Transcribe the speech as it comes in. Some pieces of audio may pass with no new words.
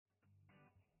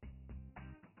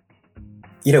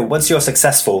once you're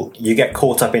successful, you get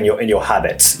caught up in your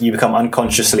habits. You become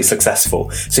unconsciously successful.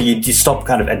 So you stop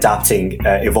kind of adapting,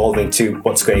 evolving to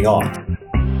what's going on.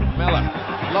 Mellor,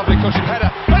 lovely cushion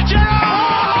header. But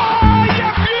Giroud! You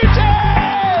beauty!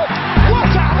 What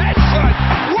a head, son!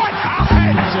 What a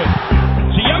head!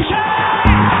 Ziota!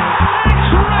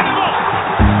 Incredible!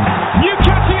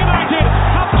 Newcastle United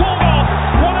have pulled off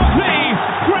one of the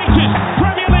greatest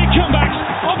Premier League comebacks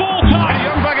of all time.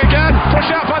 Youngberg again, push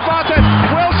out by Barton.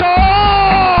 Wilson!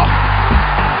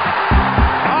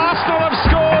 Arsenal have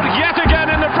scored yet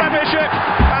again in the Premiership,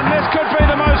 and this could be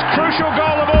the most crucial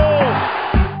goal of all.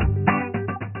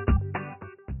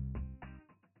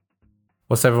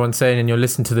 What's everyone saying? And you're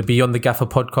listening to the Beyond the Gaffer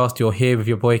podcast. You're here with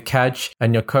your boy Kaj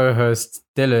and your co-hosts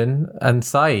Dylan and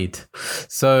Saeed.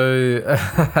 So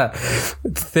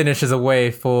Finish is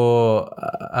away for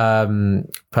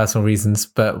personal reasons,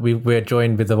 but we're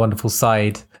joined with the wonderful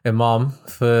Saeed Imam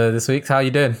for this week. How are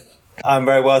you doing? I'm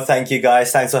very well, thank you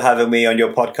guys. Thanks for having me on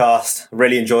your podcast.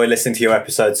 Really enjoyed listening to your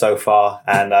episode so far,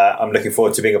 and I'm looking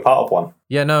forward to being a part of one.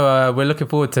 Yeah, no, we're looking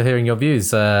forward to hearing your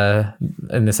views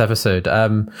in this episode.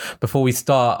 Before we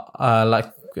start,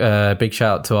 big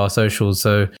shout out to our socials.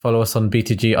 So follow us on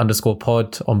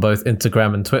BTG_pod on both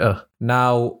Instagram and Twitter.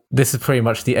 Now, this is pretty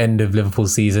much the end of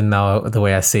Liverpool's season now, the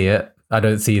way I see it. I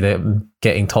don't see them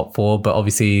getting top 4, but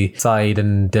obviously Saeed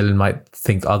and Dylan might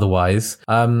think otherwise.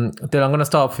 Dylan, I'm going to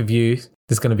start off with you.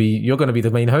 You're going to be the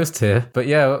main host here. But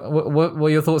yeah, what are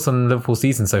your thoughts on Liverpool's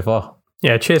season so far?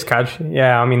 Yeah, cheers, Kaj.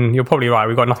 Yeah, I mean, you're probably right.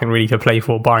 We've got nothing really to play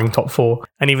for, barring top 4.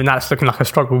 And even that's looking like a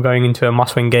struggle going into a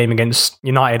must-win game against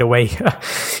United away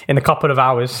in a couple of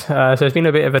hours. So it's been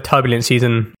a bit of a turbulent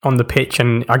season on the pitch,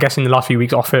 and I guess in the last few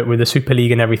weeks off it with the Super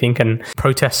League and everything, and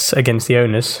protests against the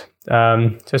owners.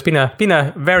 So it's been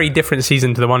a very different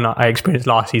season to the one that I experienced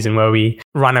last season, where we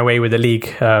ran away with the league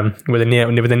with a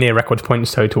near record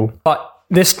points total. But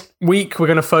this week we're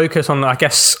going to focus on, I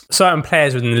guess, certain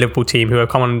players within the Liverpool team who have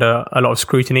come under a lot of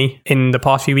scrutiny in the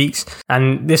past few weeks,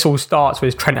 and this all starts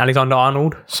with Trent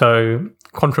Alexander-Arnold. So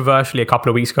controversially, a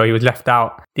couple of weeks ago, he was left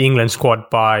out the England squad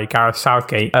by Gareth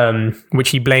Southgate,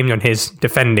 which he blamed on his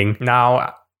defending.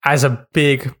 Now, as a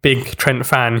big Trent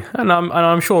fan, and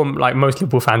I'm sure like most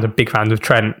Liverpool fans are big fans of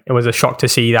Trent, it was a shock to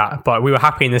see that. But we were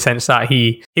happy in the sense that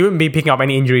he wouldn't be picking up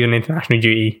any injuries on international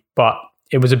duty. But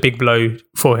it was a big blow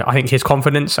for, I think, his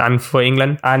confidence and for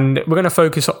England. And we're going to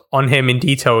focus on him in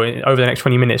detail over the next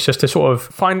 20 minutes, just to sort of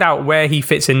find out where he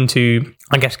fits into,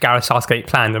 I guess, Gareth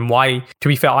Southgate's plan, and why, to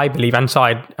be fair, I believe, and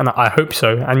I hope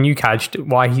so, and you, Kaj,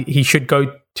 why he should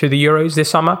go to the Euros this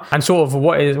summer, and sort of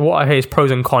what are his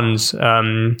pros and cons.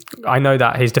 I know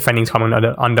that his defending's coming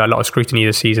under a lot of scrutiny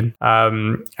this season,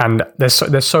 and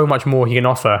there's so much more he can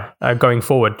offer going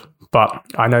forward, but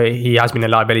I know he has been a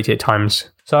liability at times.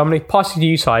 So I'm going to pass it to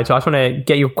you, Saeed. So I just want to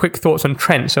get your quick thoughts on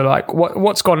Trent. So like,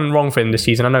 what's gone wrong for him this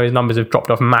season? I know his numbers have dropped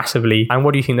off massively, and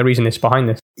what do you think the reason is behind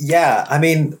this? Yeah, I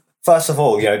mean, first of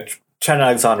all, Trent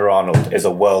Alexander-Arnold is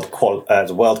a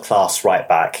world-class right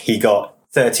back. He got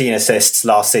 13 assists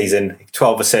last season,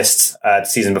 12 assists the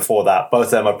season before that. Both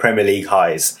of them are Premier League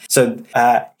highs. So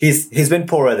he's been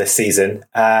poorer this season,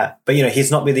 but he's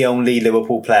not been the only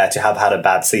Liverpool player to have had a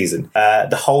bad season.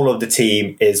 The whole of the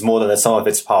team is more than the sum of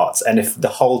its parts, and if the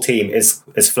whole team is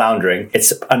floundering,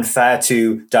 it's unfair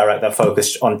to direct that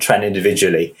focus on Trent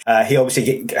individually. He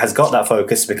obviously has got that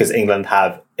focus because England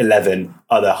have 11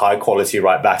 other high quality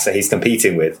right backs that he's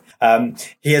competing with.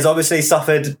 He has obviously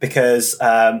suffered because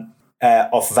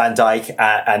of Van Dijk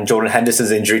and Jordan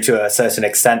Henderson's injury to a certain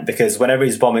extent, because whenever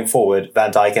he's bombing forward,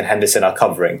 Van Dijk and Henderson are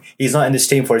covering. He's not in this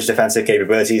team for his defensive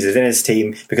capabilities. He's in his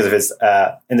team because of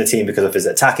his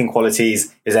attacking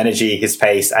qualities, his energy, his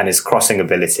pace, and his crossing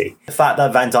ability. The fact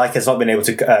that Van Dijk has not been able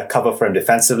to cover for him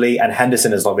defensively, and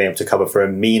Henderson has not been able to cover for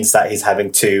him, means that he's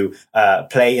having to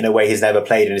play in a way he's never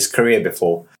played in his career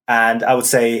before. And I would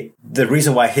say the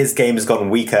reason why his game has gotten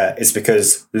weaker is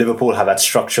because Liverpool have had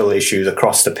structural issues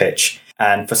across the pitch.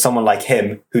 And for someone like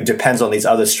him, who depends on these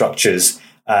other structures,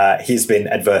 he's been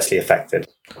adversely affected.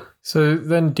 So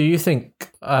then do you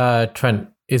think Trent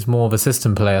is more of a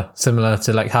system player, similar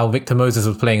to like how Victor Moses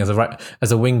was playing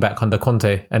as a wing back under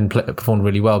Conte and performed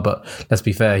really well? But let's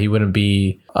be fair, he wouldn't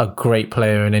be a great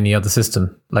player in any other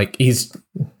system. Like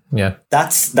yeah,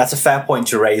 that's a fair point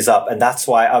to raise up, and that's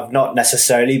why I've not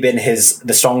necessarily been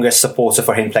the strongest supporter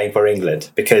for him playing for England,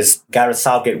 because Gareth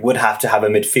Southgate would have to have a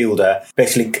midfielder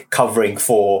basically covering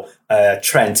for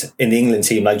Trent in the England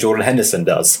team like Jordan Henderson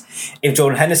does. If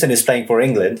Jordan Henderson is playing for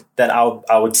England, then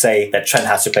I would say that Trent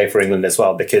has to play for England as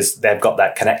well, because they've got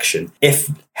that connection. If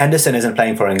Henderson isn't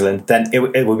playing for England, then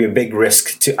it would be a big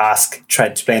risk to ask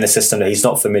Trent to play in a system that he's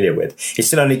not familiar with. He's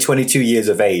still only 22 years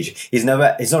of age. He's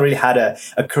not really had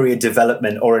a career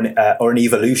development or an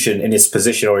evolution in his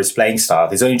position or his playing style.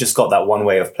 He's only just got that one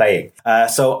way of playing.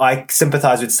 So I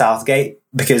sympathise with Southgate,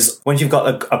 because once you've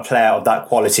got a player of that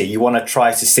quality, you want to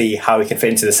try to see how he can fit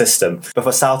into the system. But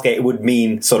for Southgate, it would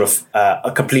mean sort of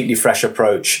a completely fresh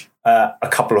approach a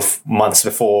couple of months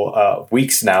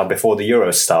weeks now before the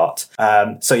Euros start.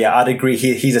 So yeah, I'd agree.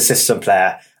 He's a system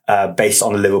player based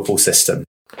on the Liverpool system.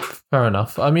 Fair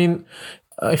enough. I mean,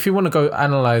 if you want to go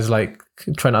analyze like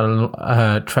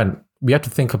Trent, we have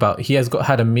to think about, he has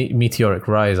had a meteoric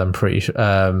rise, I'm pretty sure,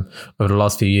 over the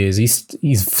last few years. He's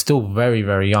still very,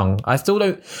 very young. I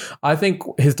think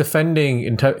his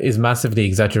defending is massively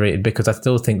exaggerated, because I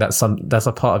still think that's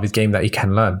a part of his game that he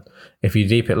can learn. If you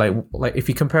deep it, like if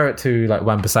you compare it to like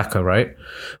Wan-Bissaka, right?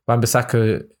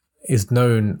 Wan-Bissaka is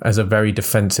known as a very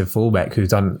defensive fullback who's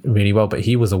done really well, but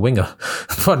he was a winger.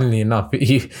 Funnily enough,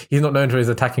 he's not known for his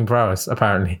attacking prowess,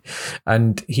 apparently,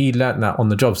 and he learnt that on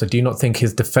the job. So, do you not think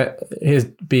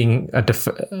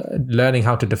learning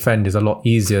how to defend is a lot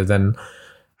easier than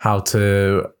how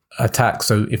to attack?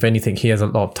 So, if anything, he has a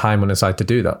lot of time on his side to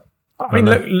do that. I mean,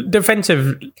 look,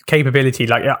 defensive capability,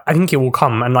 like, I think it will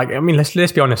come. And like, I mean,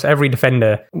 let's be honest, every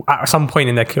defender at some point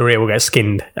in their career will get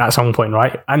skinned at some point,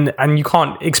 right? And you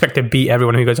can't expect to beat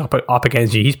everyone who goes up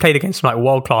against you. He's played against like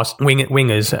world-class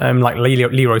wingers, like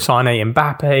Leroy Sané,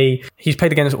 Mbappe. He's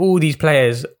played against all these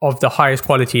players of the highest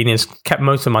quality and has kept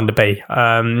most of them under bay.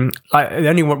 The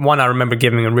only one I remember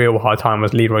giving a real hard time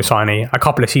was Leroy Sané a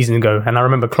couple of seasons ago. And I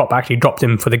remember Klopp actually dropped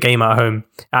him for the game at home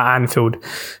at Anfield,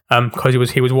 because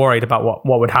he was worried about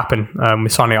what would happen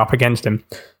with Sané up against him.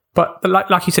 But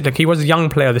like you said, like, he was a young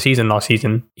player of the season last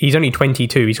season. He's only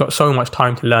 22. He's got so much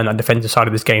time to learn that defensive side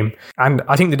of this game. And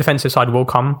I think the defensive side will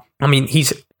come. I mean,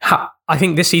 I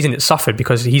think this season it suffered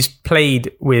because he's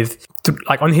played with,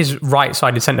 like, on his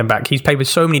right-sided centre-back, he's played with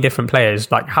so many different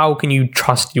players. Like, how can you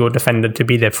trust your defender to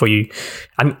be there for you?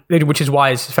 And which is why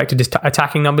it's affected his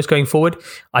attacking numbers going forward.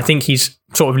 I think he's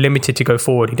sort of limited to go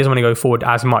forward. He doesn't want to go forward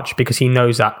as much because he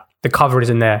knows that the cover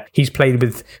isn't there. He's played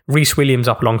with Reece Williams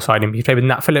up alongside him. He's played with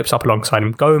Nat Phillips up alongside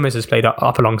him. Gomez has played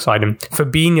up alongside him.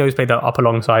 Fabinho's played up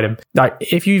alongside him. Like,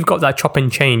 if you've got that chop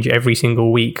and change every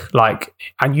single week, like,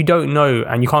 and you don't know,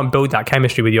 and you can't build that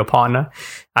chemistry with your partner,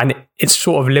 and it's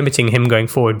sort of limiting him going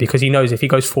forward, because he knows if he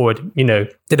goes forward, you know,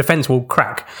 the defense will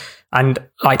crack. And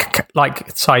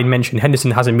like Said mentioned,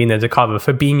 Henderson hasn't been there to cover.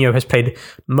 Fabinho has played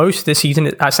most of the season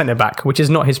at centre-back, which is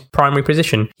not his primary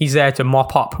position. He's there to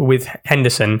mop up with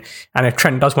Henderson. And if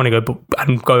Trent does want to go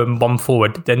and bomb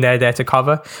forward, then they're there to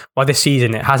cover. While this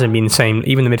season, it hasn't been the same.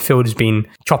 Even the midfield has been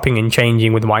chopping and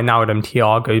changing, with Wijnaldum,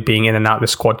 Thiago being in and out of the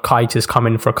squad. Kite has come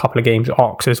in for a couple of games,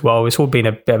 Ox as well. It's all been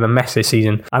a bit of a mess this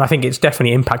season. And I think it's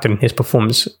definitely impacted on his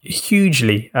performance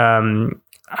hugely.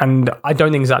 And I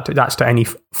don't think that's to any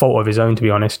fault of his own, to be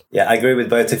honest. Yeah, I agree with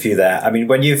both of you there. I mean,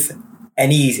 when you've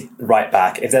any right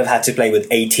back, if they've had to play with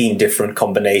 18 different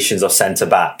combinations of centre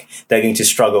back, they're going to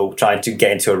struggle trying to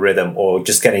get into a rhythm or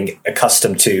just getting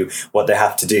accustomed to what they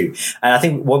have to do. And I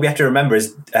think what we have to remember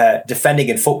is defending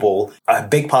in football, a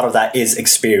big part of that is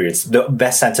experience. The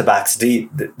best centre backs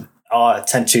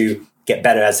tend to get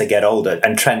better as they get older.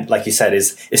 And Trent, like you said,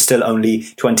 is still only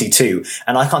 22.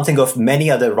 And I can't think of many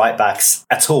other right backs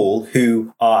at all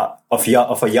who are of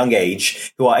a young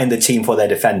age who are in the team for their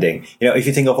defending. You know, if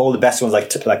you think of all the best ones like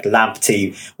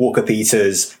Lamptey, Walker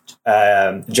Peters,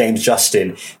 James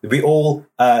Justin, we all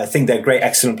think they're great,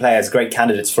 excellent players, great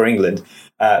candidates for England.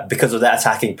 Because of their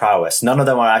attacking prowess. None of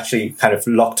them are actually kind of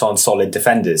locked on solid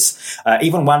defenders.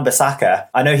 Even Wan-Bissaka,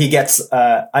 I know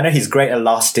he's great at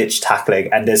last ditch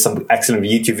tackling, and there's some excellent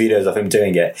YouTube videos of him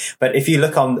doing it. But if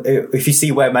you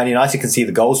see where Man United can see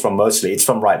the goals from, mostly it's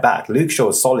from right back. Luke Shaw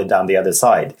is solid down the other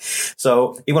side.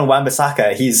 So even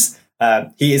Wan-Bissaka, he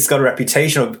has got a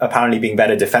reputation of apparently being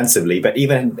better defensively, but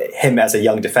even him as a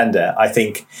young defender, I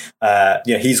think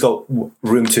he's got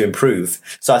room to improve.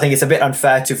 So I think it's a bit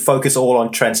unfair to focus all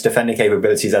on Trent's defending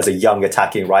capabilities as a young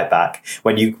attacking right back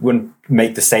when you wouldn't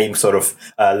make the same sort of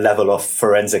level of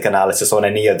forensic analysis on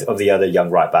any of the other young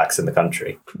right backs in the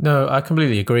country. No, I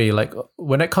completely agree. Like,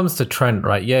 when it comes to Trent,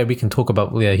 right? Yeah, we can talk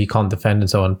about he can't defend and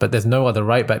so on, but there's no other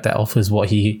right back that offers what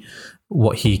he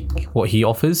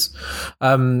offers.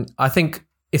 I think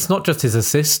it's not just his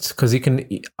assist, because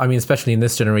especially in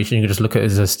this generation, you can just look at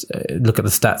look at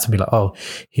the stats and be like, oh,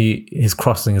 his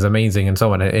crossing is amazing and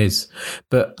so on. It is,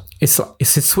 but it's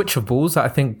his switch of balls that I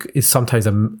think is sometimes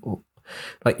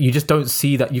like you just don't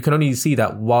see that. You can only see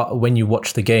that when you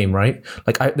watch the game, right?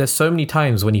 Like there's so many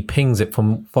times when he pings it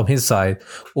from his side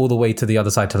all the way to the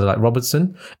other side to like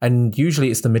Robertson, and usually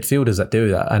it's the midfielders that do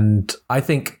that. And I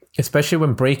think, especially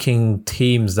when breaking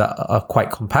teams that are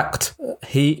quite compact,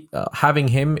 having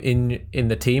him in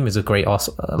the team is a great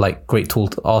tool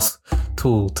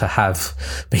to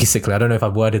have. Basically, I don't know if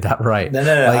I've worded that right. No,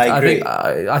 I agree.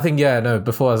 I think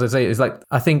before, as I say, it's like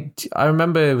I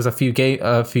remember it was a few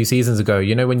seasons ago.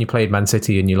 You know, when you played Man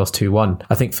City and you lost 2-1,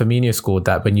 I think Firmino scored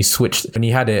that when you switched, when he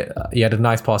had a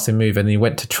nice passing move, and then he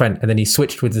went to Trent, and then he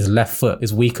switched with his left foot,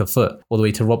 his weaker foot, all the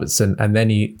way to Robertson, and then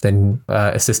he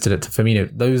assisted it to Firmino.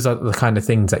 Those are the kind of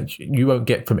things that you won't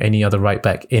get from any other right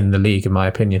back in the league, in my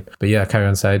opinion. But yeah, carry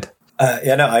on, Said.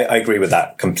 I agree with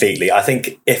that completely. I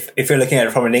think if you're looking at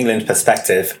it from an England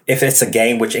perspective, if it's a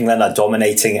game which England are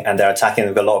dominating and they're attacking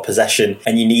with a lot of possession,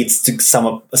 and you need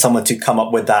someone to come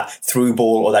up with that through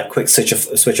ball or that quick switch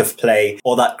of play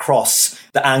or that cross,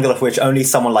 the angle of which only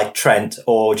someone like Trent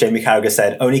or Jamie Carragher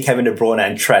said, only Kevin De Bruyne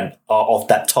and Trent are of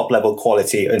that top level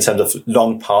quality in terms of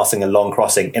long passing and long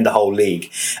crossing in the whole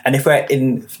league. And if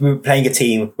we're playing a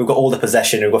team, we've got all the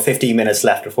possession, we've got 15 minutes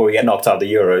left before we get knocked out of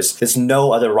the Euros, there's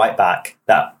no other right back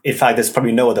that, in fact, there's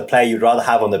probably no other player you'd rather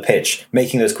have on the pitch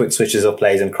making those quick switches of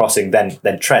plays and crossing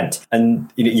than Trent.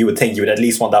 And you would think you would at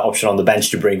least want that option on the bench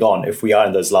to bring on if we are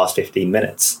in those last 15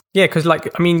 minutes. Yeah, because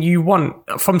you want,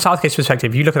 from Southgate's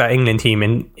perspective, you look at that England team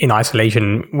in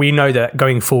isolation, we know that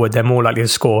going forward, they're more likely to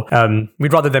score.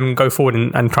 We'd rather them go forward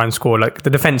and try and score. Like, the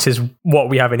defence is what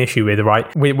we have an issue with,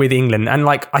 right? With England. And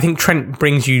I think Trent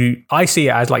I see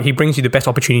it as he brings you the best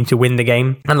opportunity to win the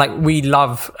game. And we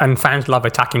love, and fans love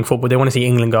attacking football. They want to see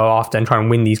England go after and try and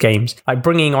win these games.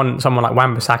 Bringing on someone like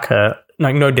Wan-Bissaka,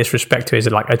 no disrespect to his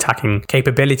attacking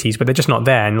capabilities, but they're just not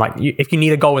there. And if you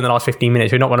need a goal in the last 15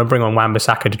 minutes, you're not going to bring on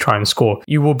Wan-Bissaka to try and score.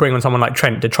 You will bring on someone like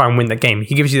Trent to try and win the game.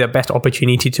 He gives you the best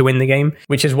opportunity to win the game,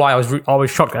 which is why I was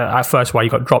shocked at first why he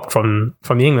got dropped from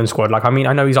the England squad.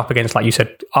 I know he's up against, like you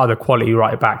said, other quality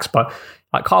right backs, but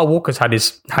Kyle Walker's had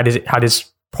his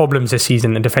problems this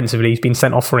season, and defensively he's been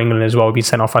sent off for England as well. He's been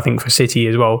sent off, I think, for City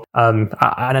as well. And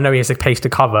I know he has a pace to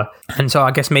cover, and so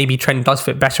I guess maybe Trent does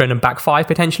fit better in a back five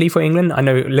potentially for England. I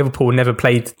know Liverpool never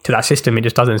played to that system; it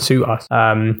just doesn't suit us.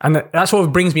 And that sort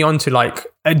of brings me on to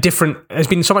a different. There's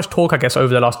been so much talk, I guess,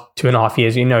 over the last 2.5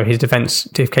 years. His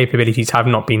defensive capabilities have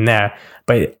not been there,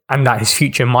 and that his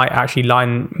future might actually lie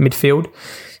in midfield.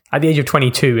 At the age of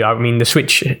 22, the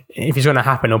switch, if it's going to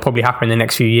happen, it'll probably happen in the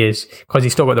next few years, because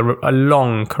he's still got a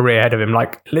long career ahead of him.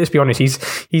 Let's be honest,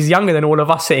 he's younger than all of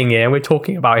us sitting here, and we're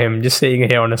talking about him, just sitting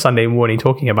here on a Sunday morning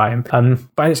talking about him.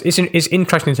 But it's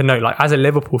interesting to note, as a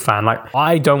Liverpool fan,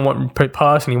 I don't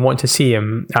personally want to see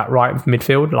him at right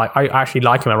midfield. I actually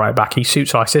like him at right back. He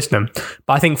suits our system.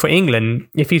 But I think for England,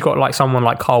 if he's got someone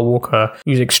like Kyle Walker,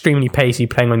 who's extremely pacey,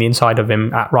 playing on the inside of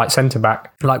him at right centre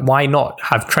back, why not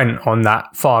have Trent on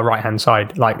that far right hand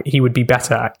side? He would be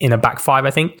better in a back five,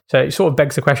 I think. So it sort of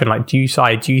begs the question, do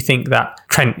you think that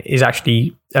Trent is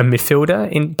actually a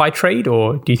midfielder by trade,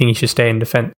 or do you think he should stay in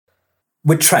defence?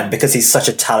 With Trent, because he's such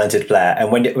a talented player,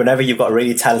 and whenever you've got a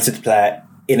really talented player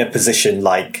in a position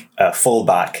like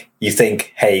fullback, you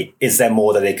think, hey, is there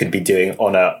more that they could be doing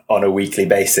on a weekly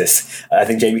basis? I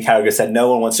think Jamie Carragher said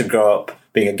no one wants to grow up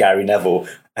being a Gary Neville.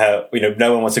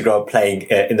 No one wants to grow up playing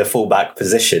in the fullback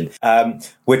position.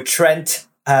 With Trent,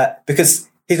 because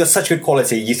he's got such good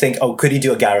quality, you think, oh, could he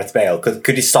do a Gareth Bale?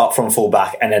 Could he start from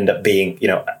fullback and end up being,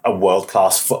 a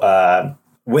world-class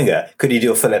winger? Could he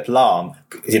do a Philipp Lahm?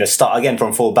 Start again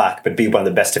from fullback, but be one of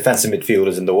the best defensive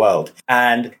midfielders in the world.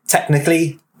 And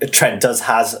technically, Trent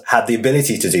has had the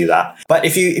ability to do that. But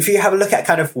if you have a look at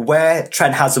kind of where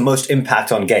Trent has the most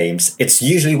impact on games, it's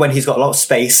usually when he's got a lot of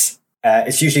space.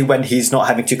 It's usually when he's not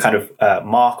having to kind of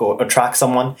mark or track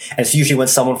someone, and it's usually when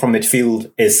someone from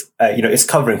midfield is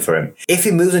covering for him. If he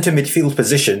moves into midfield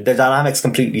position, the dynamics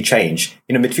completely change.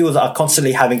 Midfielders are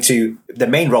constantly having to. Their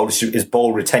main role is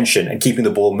ball retention and keeping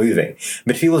the ball moving.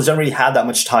 Midfielders don't really have that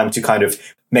much time to kind of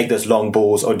make those long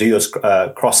balls or do those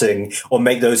crossing or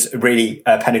make those really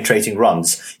penetrating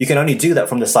runs. You can only do that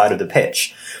from the side of the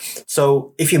pitch.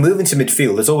 So if you move into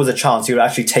midfield, there's always a chance you're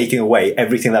actually taking away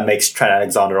everything that makes Trent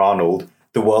Alexander-Arnold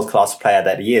the world-class player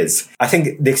that he is. I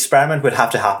think the experiment would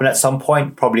have to happen at some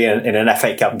point, probably in an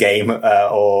FA Cup game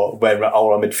or when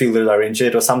all our midfielders are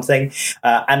injured or something.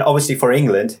 And obviously for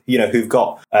England, who've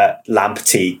got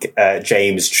Lamptey,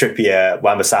 James, Trippier,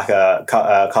 Wan-Bissaka,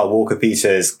 Kyle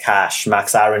Walker-Peters, Cash,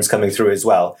 Max Aaron's coming through as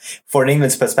well. For an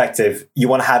England's perspective, you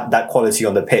want to have that quality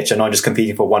on the pitch and not just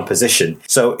competing for one position.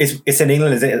 So it's in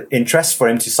England's interest for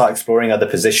him to start exploring other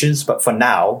positions. But for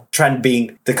now, Trent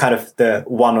being the kind of the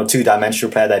 1 or 2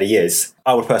 dimensional player that he is,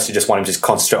 I would personally just want him to just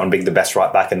concentrate on being the best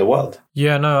right back in the world.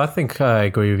 Yeah, no, I think I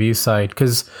agree with you, Said,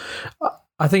 because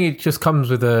I think it just comes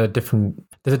with there's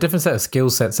a different set of skill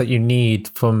sets that you need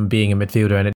from being a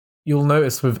midfielder. And you'll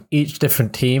notice with each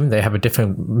different team, they have a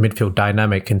different midfield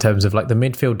dynamic in terms of like the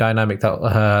midfield dynamic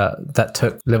that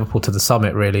took Liverpool to the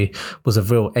summit really was a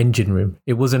real engine room.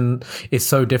 It's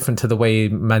so different to the way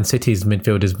Man City's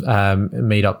midfield is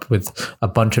made up with a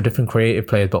bunch of different creative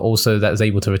players, but also that is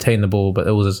able to retain the ball, but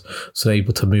also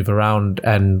able to move around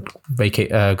and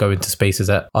go into spaces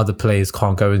that other players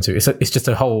can't go into. It's just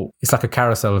it's like a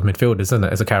carousel of midfielders, isn't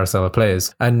it? It's a carousel of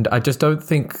players. And I just don't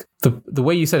think the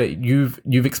way you said it, you've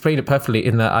explained it perfectly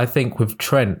in that I think with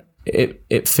Trent,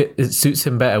 it suits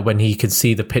him better when he can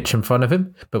see the pitch in front of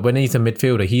him. But when he's a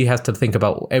midfielder, he has to think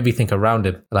about everything around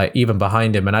him, like even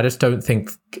behind him. And I just don't think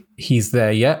he's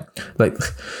there yet. Like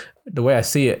the way I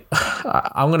see it,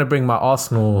 I'm going to bring my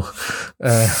Arsenal.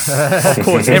 Of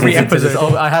course, every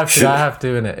episode. I have to,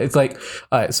 innit? It's like,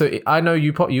 all right, so I know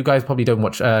you guys probably don't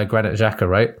watch Granit Xhaka,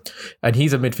 right? And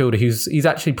he's a midfielder. He's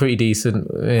actually pretty decent,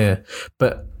 yeah.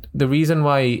 But the reason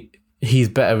why he's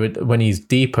better when he's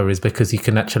deeper is because he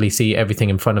can actually see everything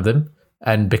in front of them,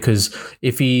 and because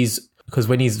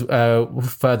when he's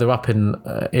further up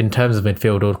in terms of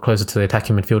midfield or closer to the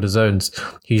attacking midfielder zones,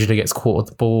 he usually gets caught with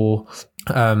the ball.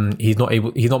 He's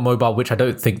not mobile, which I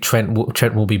don't think Trent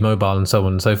will be mobile and so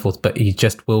on and so forth, but he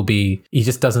just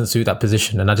doesn't suit that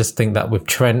position. And I just think that with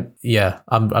Trent, yeah,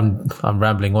 I'm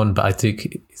rambling on, but I think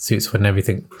it suits when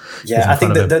everything. Yeah, I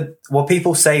think that what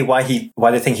people say why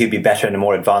they think he'd be better in a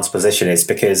more advanced position is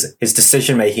because his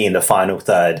decision making in the final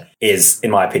third is, in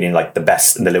my opinion, like the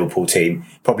best in the Liverpool team,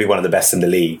 probably one of the best in the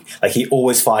league. Like he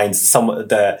always finds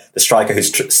the striker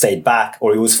who's stayed back,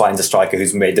 or he always finds a striker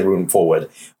who's made the room forward.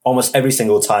 Almost every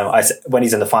single time when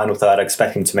he's in the final third, I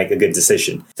expect him to make a good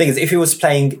decision. The thing is, if he was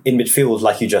playing in midfield,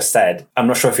 like you just said, I'm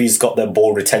not sure if he's got the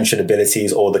ball retention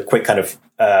abilities or the quick kind of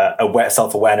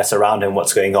self-awareness around him,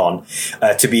 what's going on,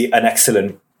 to be an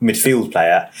excellent midfield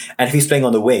player. And if he's playing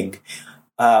on the wing,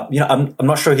 I'm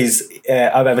not sure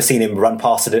I've ever seen him run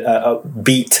past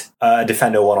beat a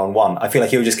defender one-on-one. I feel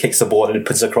like he'll just kicks the ball and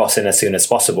puts it across in as soon as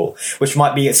possible, which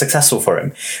might be successful for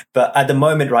him. But at the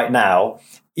moment right now,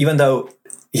 even though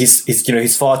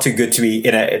he's far too good to be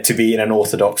in an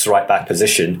orthodox right back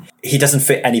position, he doesn't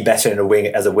fit any better in a wing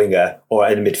as a winger or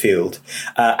in midfield.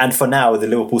 And for now, the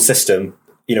Liverpool system,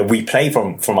 we play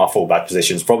from our fullback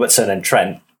positions. Robertson and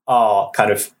Trent are kind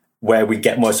of where we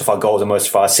get most of our goals and most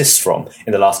of our assists from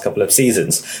in the last couple of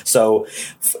seasons. So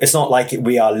it's not like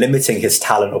we are limiting his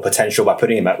talent or potential by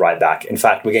putting him at right back. In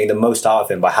fact, we're getting the most out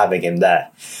of him by having him there.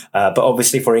 But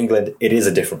obviously for England, it is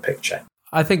a different picture.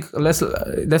 I think let's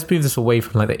move this away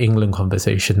from like the England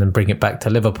conversation and bring it back to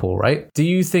Liverpool, right? Do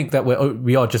you think that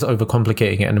we are just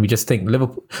overcomplicating it and we just think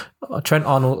Liverpool,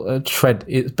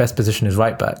 Trent's best position is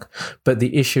right back, but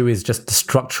the issue is just the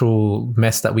structural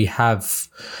mess that we have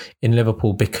in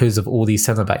Liverpool because of all these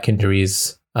centre back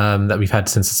injuries that you've had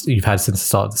since the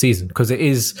start of the season?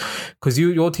 Because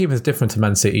your team is different to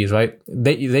Man City's, right?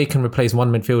 They can replace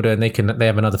one midfielder and they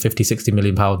have another 50-60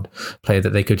 million pound player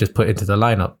that they could just put into the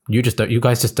lineup. You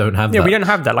guys just don't have that. Yeah, we don't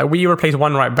have that. Like we replace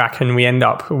one right back and we end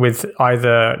up with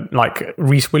either like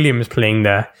Reece Williams playing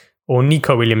there or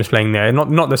Nico Williams playing there.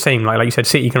 Not the same. Like you said,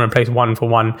 City can replace one for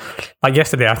one. Like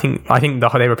yesterday, I think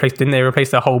didn't they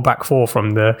replace the whole back four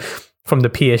from the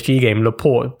PSG game?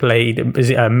 Laporte played,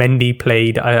 Mendy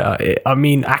played,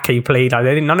 Ake played.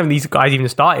 None of these guys even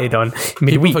started on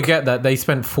midweek. People forget that they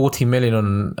spent 40 million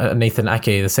on Nathan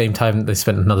Ake at the same time they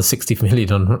spent another 60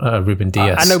 million on Ruben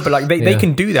Dias. I know, but like they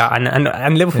can do that,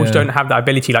 and Liverpool don't have that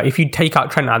ability. Like if you take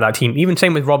out Trent out of that team, even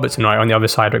same with Robertson, right, on the other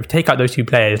side, if you take out those two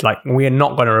players, like we are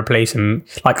not going to replace him.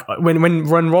 Like when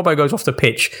Robbo goes off the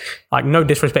pitch, like no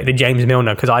disrespect to James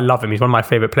Milner, because I love him, he's one of my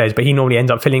favourite players, but he normally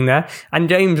ends up filling there. And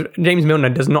James Milner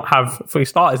does not have, for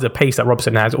starters, the pace that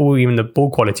Robertson has, or even the ball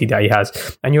quality that he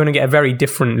has. And you're going to get a very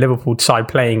different Liverpool side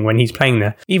playing when he's playing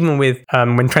there. Even with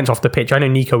when Trent's off the pitch, I know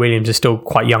Nico Williams is still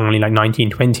quite young, only like 19,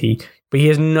 20, but he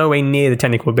has nowhere near the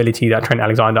technical ability that Trent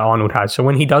Alexander-Arnold has. So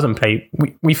when he doesn't play,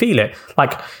 we feel it.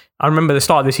 Like I remember the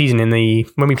start of the season when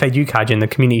we played UCAJ in the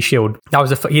Community Shield. That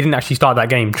was he didn't actually start that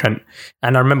game, Trent.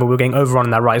 And I remember we were getting overrun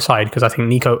on that right side because I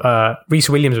think Reece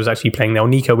Williams was actually playing there, or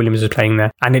Nico Williams was playing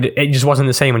there, and it just wasn't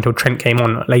the same until Trent came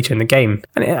on later in the game.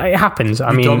 And it happens.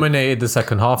 I mean, dominated the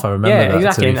second half. I remember. Yeah, that,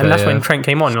 exactly. And that's when Trent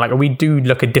came on. Like, we do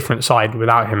look a different side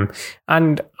without him.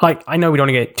 And like, I know we don't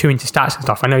want to get too into stats and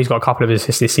stuff. I know he's got a couple of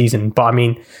assists this season, but I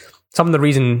mean, some of the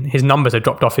reason his numbers have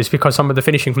dropped off is because some of the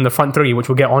finishing from the front three, which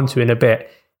we'll get onto in a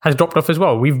bit, has dropped off as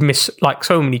well. We've missed like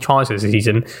so many chances this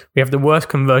season. We have the worst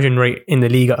conversion rate in the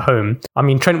league at home. I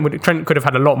mean, Trent could have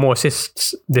had a lot more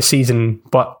assists this season,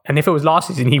 and if it was last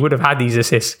season, he would have had these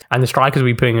assists, and the strikers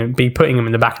would be putting him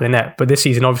in the back of the net. But this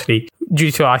season, obviously,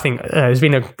 due to, I think, it's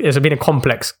been a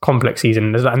complex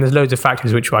season, and there's loads of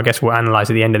factors which I guess we'll analyse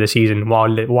at the end of the season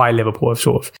why Liverpool have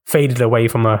sort of faded away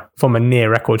from a near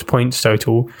record points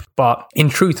total. But in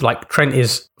truth, like, Trent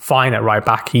is fine at right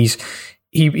back.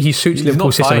 He suits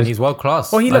Liverpool's system. He's world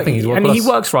class. Well, he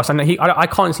works for us, and I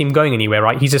can't see him going anywhere.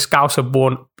 Right? He's a Scouser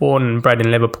born and bred in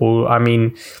Liverpool. I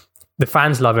mean, the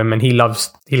fans love him, and he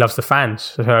loves the fans.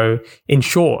 So, in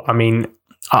short, I mean,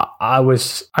 I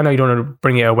know you don't want to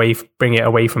bring it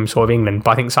away from sort of England,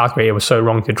 but I think Southgate was so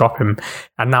wrong to drop him,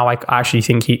 and now I actually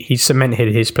think he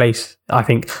cemented his place. I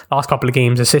think last couple of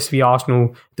games, assist via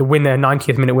Arsenal, the winner,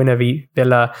 90th minute winner via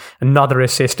Villa, another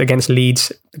assist against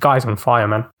Leeds. The guy's on fire,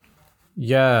 man.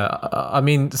 Yeah, I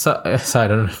mean, so I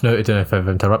don't know if I've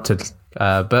interrupted,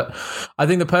 but I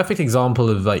think the perfect example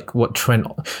of like what Trent,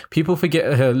 people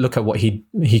forget look at what he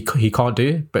can't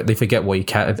do, but they forget what he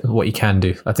can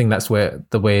do. I think that's where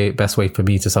best way for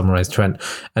me to summarize Trent.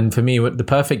 And for me, the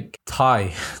perfect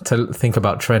tie to think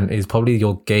about Trent is probably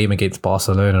your game against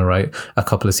Barcelona, right? A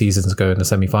couple of seasons ago in the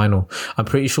semi-final. I'm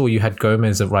pretty sure you had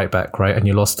Gomez at right back, right? And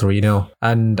you lost 3-0.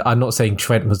 And I'm not saying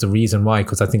Trent was the reason why,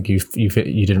 because I think you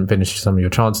didn't finish some of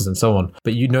your chances and so on.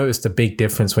 But you noticed a big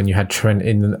difference when you had Trent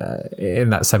in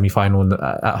that semi-final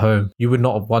at home. You would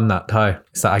not have won that tie.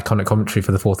 It's that iconic commentary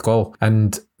for the fourth goal,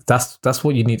 and that's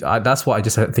what you need. That's what I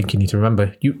just think you need to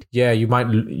remember. You might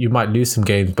lose some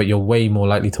games, but you're way more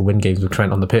likely to win games with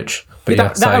Trent on the pitch. But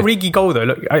that Origi goal though,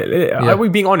 look, are we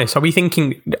being honest? Are we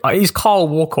thinking, is Kyle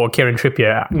Walker or Kieran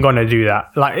Trippier gonna do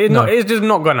that? Like, it's just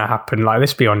not gonna happen. Like,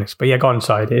 let's be honest. But yeah, go on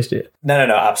side. Is it? No,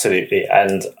 absolutely.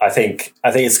 And I think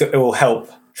it will help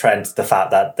Trent the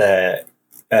fact that the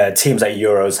teams at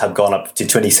Euros have gone up to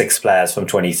 26 players from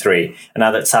 23. And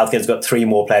now that Southgate's got 3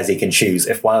 more players he can choose,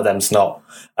 if one of them's not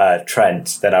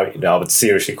Trent, then I would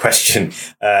seriously question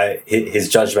his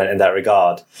judgment in that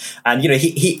regard. And,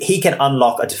 he can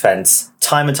unlock a defence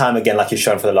time and time again, like he's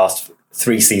shown for the last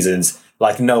 3 seasons,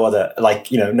 like no other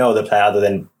player other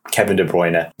than Kevin De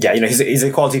Bruyne. Yeah, he's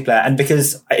a quality player. And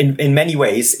because in many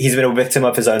ways, he's been a victim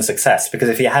of his own success. Because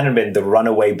if he hadn't been the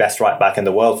runaway best right back in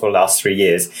the world for the last 3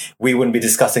 years, we wouldn't be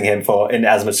discussing him in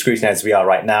as much scrutiny as we are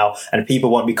right now. And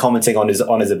people won't be commenting on his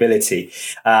ability.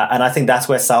 And I think that's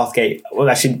where Southgate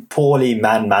actually poorly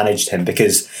managed him,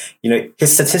 because,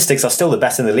 his statistics are still the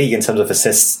best in the league in terms of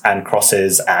assists and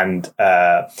crosses and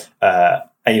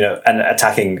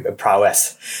attacking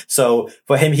prowess. So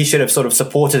for him, he should have sort of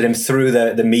supported him through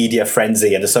the media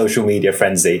frenzy and the social media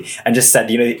frenzy, and just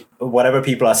said, whatever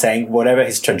people are saying, whatever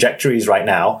his trajectory is right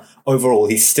now, overall,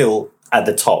 he's still at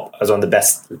the top as one of the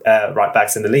best right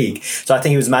backs in the league. So I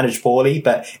think he was managed poorly,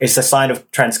 but it's a sign of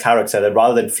Trent's character that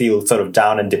rather than feel sort of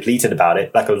down and depleted about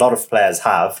it, like a lot of players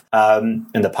have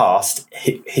in the past,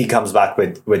 he comes back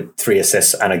with 3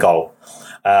 assists and a goal.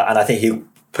 And I think he'll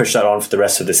push that on for the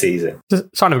rest of the season. It's a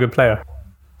sign of a good player.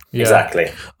 Yeah.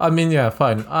 Exactly. I mean, yeah,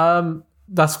 fine.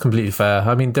 That's completely fair.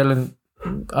 I mean, Dylan,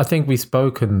 I think we've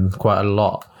spoken quite a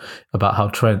lot about how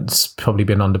Trent's probably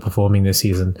been underperforming this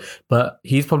season, but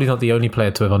he's probably not the only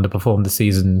player to have underperformed this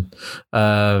season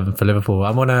for Liverpool.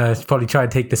 I'm going to probably try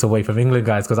and take this away from England,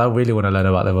 guys, because I really want to learn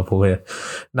about Liverpool here.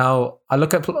 Now, I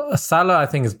look at Salah, I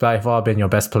think has by far been your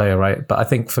best player, right? But I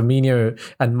think Firmino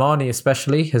and Mane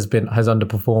especially has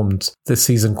underperformed this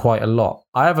season quite a lot.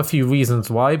 I have a few reasons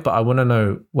why, but I want to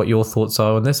know what your thoughts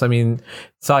are on this. I mean,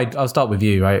 Said, I'll start with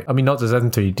you, right? I mean, not just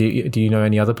them two. Do you know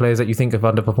any other players that you think have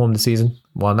underperformed this season?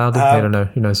 Well, now I don't know.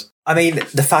 Who knows? I mean,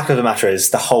 the fact of the matter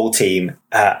is the whole team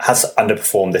has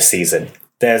underperformed this season.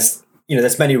 There's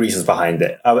many reasons behind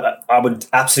it. I would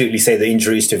absolutely say the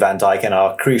injuries to Van Dijk and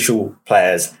our crucial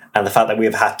players, and the fact that we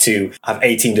have had to have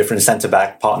 18 different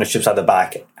centre-back partnerships at the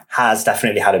back, has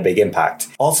definitely had a big impact.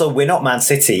 Also, we're not Man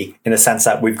City in the sense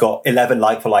that we've got 11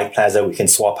 like-for-like players that we can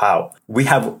swap out. We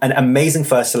have an amazing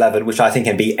first 11, which I think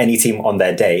can beat any team on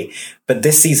their day. But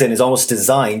this season is almost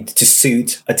designed to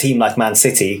suit a team like Man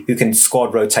City, who can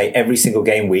squad rotate every single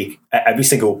game week, every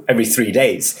 3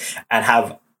 days, and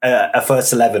have a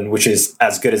first 11 which is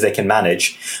as good as they can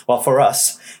manage. Well, for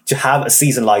us to have a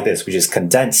season like this, which is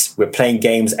condensed, we're playing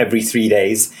games every 3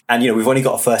 days, and we've only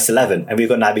got a first 11, and we've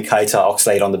got Naby Keita,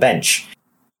 Oxlade on the bench.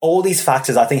 All these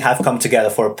factors, I think, have come together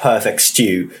for a perfect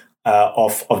stew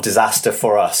of disaster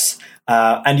for us.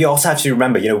 And you also have to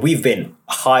remember, we've been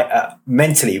high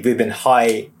mentally. We've been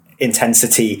high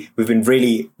intensity. We're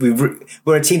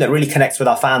a team that really connects with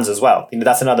our fans as well.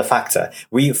 That's another factor.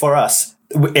 For us,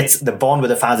 it's the bond with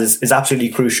the fans is absolutely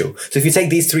crucial. So if you take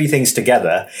these three things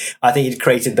together, I think it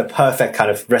created the perfect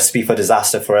kind of recipe for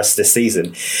disaster for us this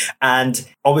season. And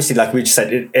obviously, like we just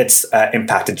said, it's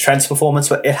impacted Trent's performance,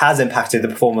 but it has impacted the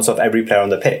performance of every player on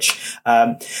the pitch.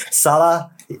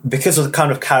 Salah, because of the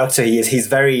kind of character he is, he's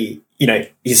very,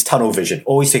 his tunnel vision,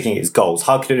 always thinking his goals.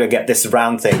 How could I get this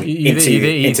round thing into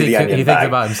the onion bag? He thinks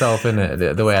about himself,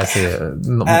 innit? The way I see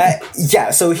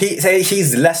it. So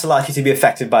he's less likely to be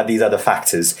affected by these other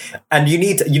factors. And you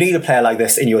need a player like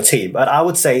this in your team. But I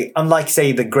would say, unlike,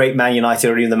 say, the great Man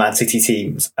United or even the Man City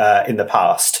teams in the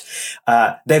past,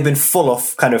 they've been full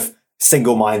of kind of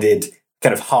single-minded,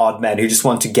 kind of hard men who just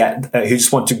want to get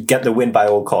the win by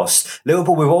all costs.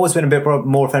 Liverpool, we've always been a bit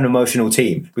more of an emotional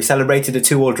team. We celebrated a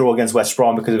 2-2 draw against West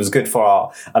Brom because it was good for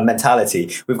our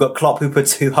mentality. We've got Klopp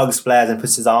who hugs players and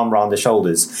puts his arm around their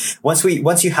shoulders. Once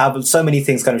you have so many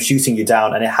things kind of shooting you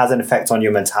down and it has an effect on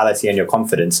your mentality and your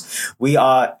confidence, we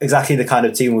are exactly the kind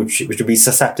of team which would be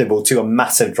susceptible to a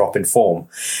massive drop in form.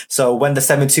 So when the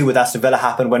 7-2 with Aston Villa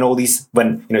happened,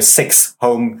 when 6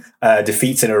 home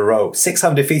defeats in a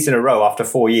row after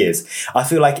 4 years. I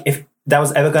feel like if that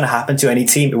was ever going to happen to any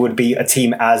team, it would be a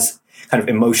team as kind of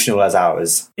emotional as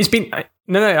ours. It's been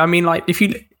I mean, like, it's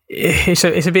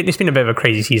been a bit of a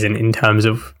crazy season in terms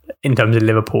of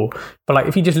Liverpool. But like,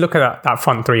 if you just look at that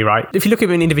front three, right? If you look at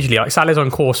him individually, like Salah's on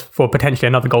course for potentially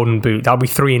another golden boot. That'll be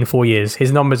 3 in 4 years.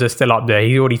 His numbers are still up there.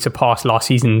 He already surpassed last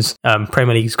season's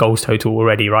Premier League's goals total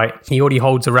already, right? He already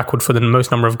holds the record for the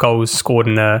most number of goals scored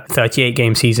in a 38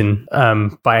 game season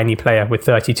by any player, with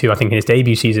 32, I think, in his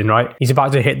debut season, right? He's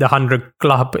about to hit the 100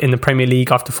 club in the Premier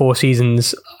League after 4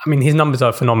 seasons. I mean, his numbers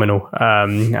are phenomenal.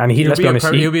 And let's be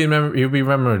honest, he'll be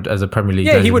remembered as a Premier League.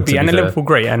 Yeah, he would be, and Liverpool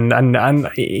great, and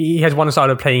he has one side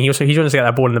of playing. He wants to get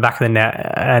that ball in the back of the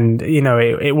net, and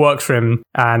it works for him,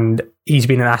 and he's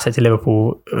been an asset to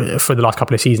Liverpool for the last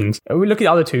couple of seasons. We look at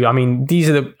the other two. I mean, these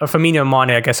are Firmino and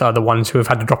Mane, I guess, are the ones who have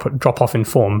had to drop off in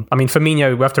form. I mean,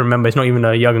 Firmino, we have to remember, is not even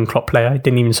a Jurgen Klopp player.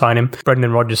 Didn't even sign him.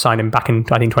 Brendan Rodgers signed him back in,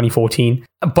 I think, 2014.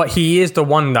 But he is the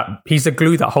one he's the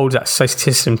glue that holds that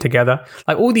system together.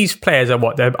 Like, all these players are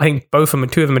I think two of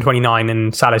them are 29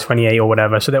 and Salah's 28 or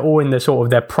whatever. So they're all in the sort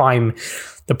of their prime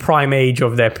age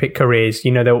of their careers.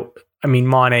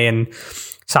 Mane and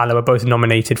Salah were both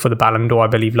nominated for the Ballon d'Or, I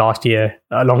believe, last year,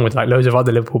 along with like loads of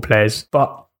other Liverpool players.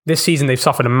 But this season they've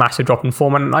suffered a massive drop in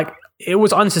form, and like, it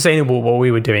was unsustainable what we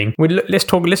were doing.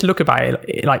 Let's look about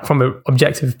it like from an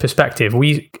objective perspective.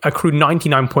 We accrued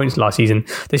 99 points last season.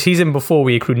 The season before,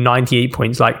 we accrued 98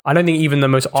 points. Like, I don't think even the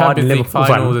most ardent Liverpool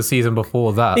final the season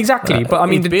before that. Exactly, but I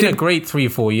mean, it's been a great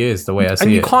 3-4 years the way I see it.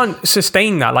 And you can't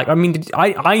sustain that. Like, I mean,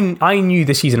 I knew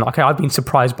this season. Like, I've been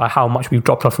surprised by how much we've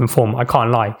dropped off in form. I can't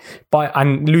lie. But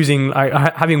and losing,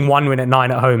 having 1 win at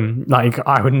 9 at home, like,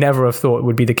 I would never have thought it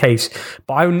would be the case.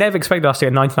 But I would never expect us to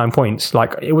get 99 points.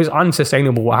 Like, it was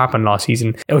unsustainable what happened last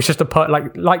season. It was just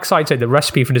like Said said, the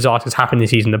recipe for disasters happened this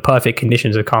season. The perfect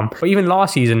conditions have come. But even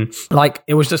last season, like,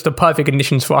 it was just the perfect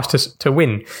conditions for us to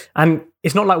win. And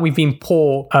it's not like we've been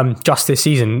poor just this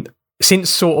season.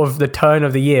 Since sort of the turn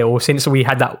of the year, or since we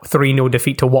had that 3-0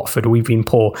 defeat to Watford, we've been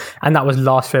poor. And that was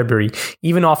last February.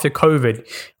 Even after COVID,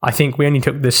 I think we only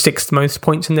took the 6th most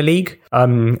points in the league.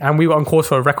 And we were on course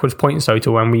for a record points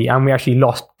total, and we actually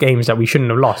lost games that we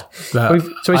shouldn't have lost. So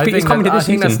it's coming to this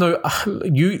season.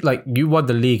 You won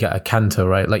the league at a canter,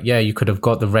 right? Like, yeah, you could have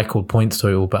got the record points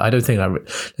total, but I don't think that,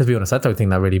 let's be honest, I don't think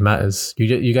that really matters.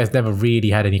 You guys never really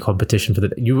had any competition for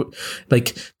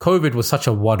COVID was such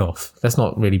a one-off. Let's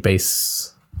not really base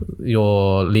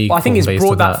your league. Well, I think it's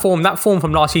brought that form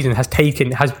from last season has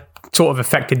sort of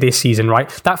affected this season, right?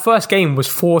 That first game was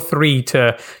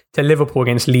 4-3 to Liverpool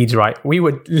against Leeds, right? We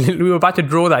were about to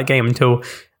draw that game until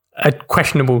a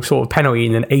questionable sort of penalty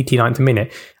in the 89th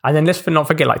minute, and then let's not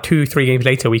forget, like 2-3 games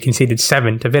later, we conceded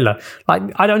 7 to Villa. Like,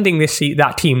 I don't think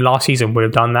that team last season would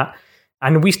have done that,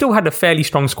 and we still had a fairly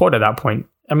strong squad at that point.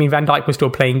 I mean, Van Dijk was still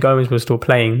playing, Gomez was still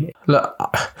playing. Look,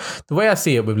 the way I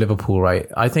see it with Liverpool, right,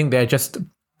 I think they're just...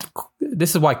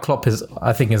 This is why Klopp is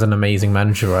an amazing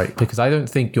manager, right? Because I don't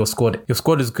think your squad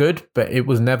is good, but it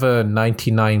was never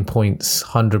 99 points,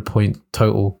 100 point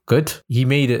total good. He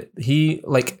made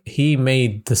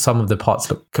the sum of the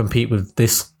parts compete with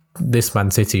this this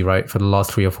Man City, right, for the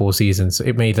last 3 or 4 seasons.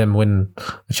 It made them win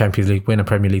a Champions League, win a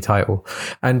Premier League title.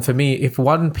 And for me, if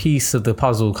one piece of the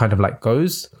puzzle kind of like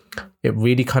goes, it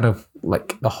really kind of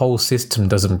like the whole system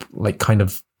doesn't like kind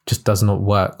of just does not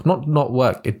work. Not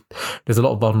work. There's a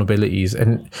lot of vulnerabilities,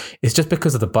 and it's just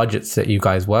because of the budgets that you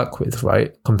guys work with,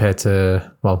 right? Compared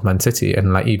to Man City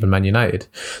and like even Man United.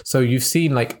 So you've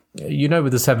seen like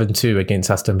with the 7-2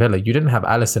 against Aston Villa, you didn't have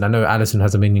Alisson. I know Alisson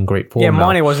has been in great form. Yeah,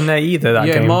 Mane now. Wasn't there either. That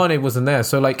game. Mane wasn't there.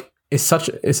 So like.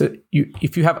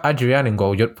 If you have Adrian in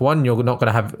goal, you're not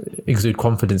going to exude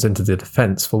confidence into the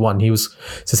defense. For one, he was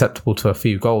susceptible to a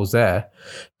few goals there,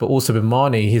 but also with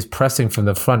Mane, his pressing from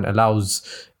the front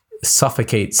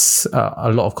suffocates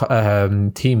a lot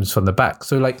of teams from the back.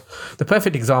 So like the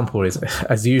perfect example is,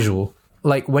 as usual,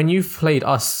 like when you played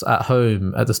us at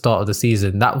home at the start of the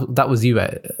season, that was you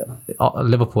at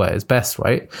Liverpool at its best,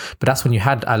 right? But that's when you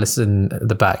had Alisson at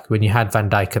the back, when you had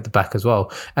Van Dijk at the back as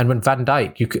well. And when Van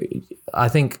Dijk, I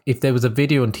think if there was a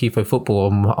video on Tifo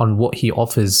Football on what he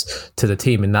offers to the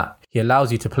team, in that he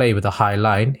allows you to play with a high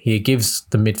line. He gives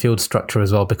the midfield structure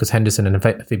as well because Henderson and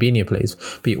Fabinho plays,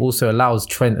 but he also allows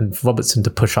Trent and Robertson to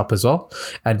push up as well.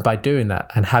 And by doing that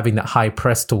and having that high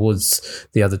press towards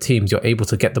the other teams, you're able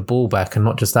to get the ball back. And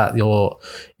not just that,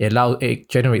 it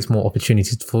generates more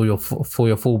opportunities for your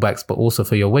fullbacks, but also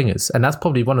for your wingers. And that's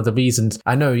probably one of the reasons.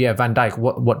 I know, Van Dijk,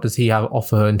 what does he have to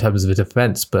offer in terms of a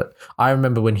defense? But I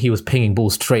remember when he was pinging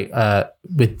balls straight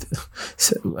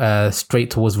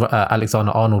towards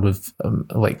Alexander-Arnold with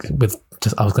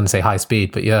I was going to say high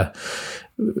speed, but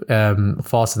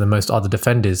faster than most other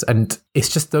defenders. And it's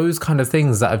just those kind of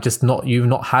things that you've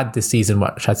not had this season,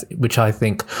 which I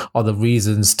think are the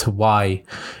reasons to why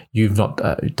you've not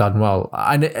done well.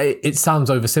 And it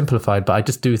sounds oversimplified, but I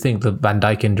just do think the Van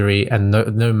Dijk injury and no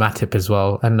Matip as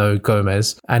well, and no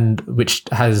Gomez, and which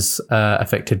has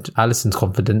affected Alisson's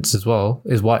confidence as well,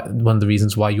 is one of the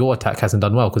reasons why your attack hasn't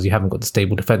done well, because you haven't got the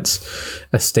stable defense,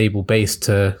 a stable base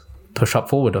to push up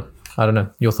forward on. I don't know.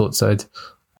 Your thoughts, Said?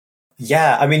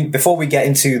 Yeah, I mean, before we get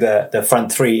into the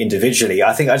front three individually,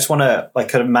 I think I just want to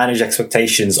kind of manage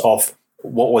expectations of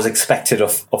what was expected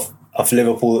of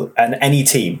Liverpool and any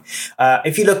team.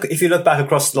 If you look back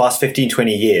across the last 15,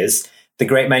 20 years, the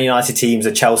great Man United teams,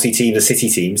 the Chelsea teams, the City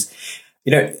teams,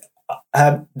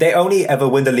 they only ever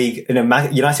win the league.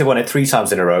 United won it 3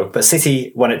 times in a row, but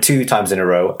City won it 2 times in a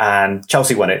row, and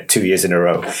Chelsea won it 2 years in a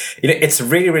row. It's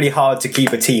really, really hard to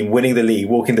keep a team winning the league,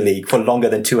 walking the league for longer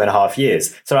than 2.5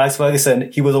 years. So Alex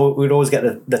Ferguson, would always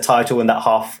get the title in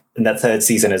that third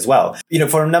season as well.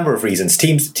 For a number of reasons.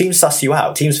 Teams suss you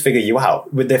out. Teams figure you out.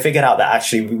 They figured out that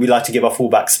actually we like to give our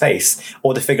fullback space,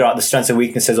 or to figure out the strengths and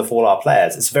weaknesses of all our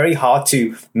players. It's very hard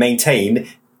to maintain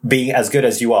being as good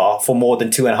as you are for more than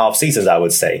 2.5 seasons, I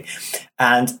would say.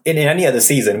 And in any other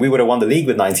season, we would have won the league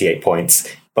with 98 points,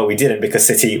 but we didn't because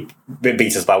City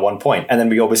beat us by 1 point. And then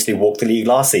we obviously walked the league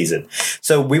last season.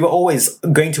 So we were always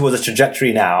going towards a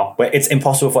trajectory now where it's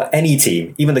impossible for any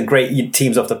team, even the great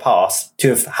teams of the past, to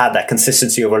have had that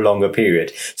consistency over a longer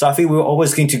period. So I think we were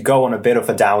always going to go on a bit of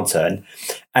a downturn.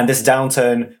 And this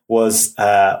downturn was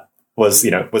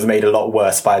made a lot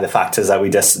worse by the factors that we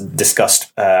just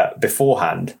discussed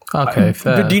beforehand. Okay,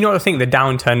 fair. Do you not think the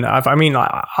downturn?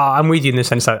 I'm with you in the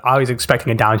sense that I was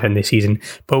expecting a downturn this season,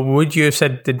 but would you have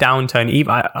said the downturn?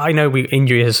 I know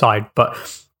injuries aside, but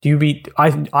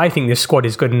I think this squad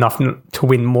is good enough to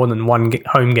win more than one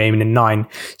home game in 9,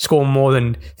 score more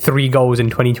than 3 goals in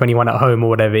 2021 at home or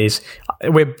whatever it is.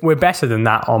 We're better than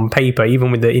that on paper,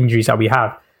 even with the injuries that we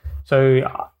have. So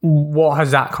what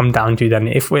has that come down to then?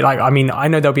 If we're I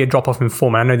know there'll be a drop off in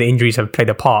form. I know the injuries have played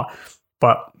a part,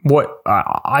 but what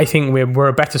I think we're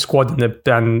a better squad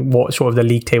than what sort of the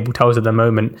league table tells at the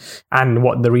moment, and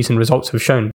what the recent results have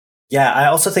shown. Yeah, I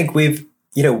also think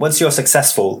once you're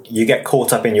successful, you get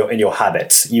caught up in your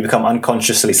habits. You become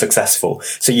unconsciously successful.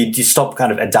 So you stop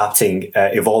kind of adapting,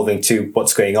 evolving to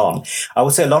what's going on. I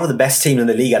would say a lot of the best teams in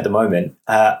the league at the moment,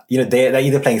 they're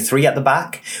either playing 3 at the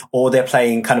back, or they're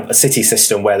playing kind of a City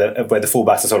system where the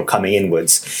fullbacks are sort of coming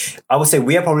inwards. I would say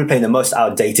we are probably playing the most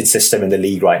outdated system in the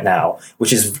league right now,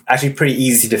 which is actually pretty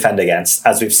easy to defend against,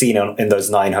 as we've seen in those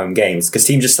 9 home games, because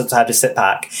teams just have to sit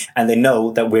back and they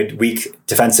know that we're weak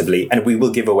defensively and we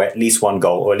will give away at least 1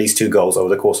 goal or at least 2 goals over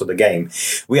the course of the game.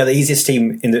 We are the easiest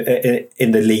team in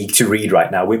the league to read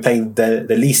right now. We're playing the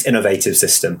least innovative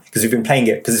system because we've been playing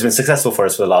it because it's been successful for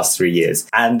us for the last 3 years.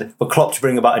 And for Klopp to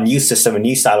bring about a new system, a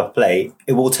new style of play,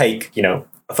 it will take,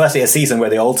 firstly a season where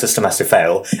the old system has to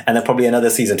fail, and then probably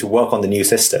another season to work on the new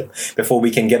system before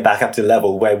we can get back up to the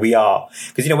level where we are.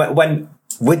 Because, when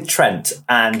with Trent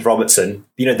and Robertson,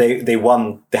 they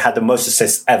had the most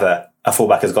assists ever a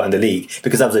fullback has got in the league,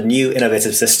 because that was a new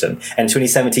innovative system. And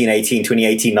 2017-18,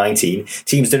 2018-19,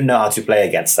 teams didn't know how to play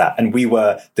against that. And we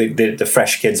were the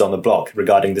fresh kids on the block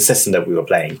regarding the system that we were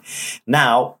playing.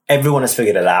 Now, everyone has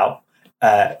figured it out.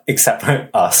 Except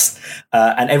us,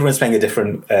 and everyone's playing a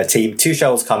different team.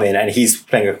 Tuchel's come in and he's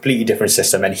playing a completely different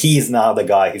system, and he's now the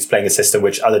guy who's playing a system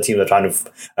which other teams are trying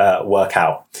to work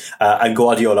out. And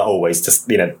Guardiola always just,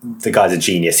 the guy's a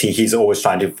genius. He's always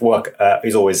trying to work.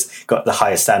 He's always got the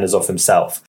highest standards of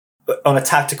himself. But on a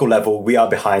tactical level, we are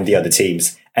behind the other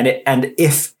teams, and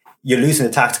if you're losing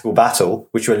the tactical battle,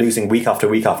 which we're losing week after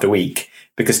week after week,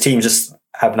 because teams just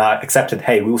have now accepted,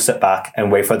 hey, we'll sit back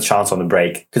and wait for the chance on the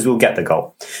break because we'll get the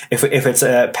goal. If it's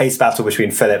a pace battle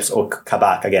between Phillips or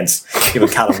Kabak against even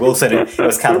Callum Wilson, it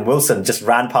was Callum Wilson just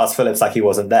ran past Phillips like he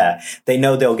wasn't there. They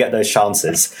know they'll get those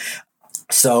chances.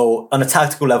 So on a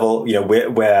tactical level,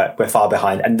 we're far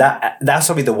behind, and that's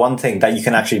probably the one thing that you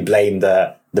can actually blame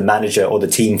the manager or the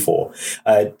team for.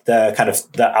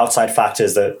 The outside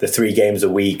factors, the 3 games a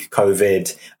week,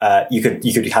 COVID,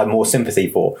 you could have more sympathy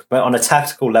for. But on a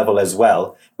tactical level as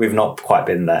well, we've not quite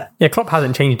been there. Yeah, Klopp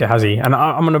hasn't changed it, has he? And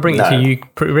I'm going to bring it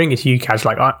to you, Kaz.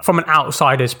 Like from an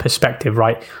outsider's perspective,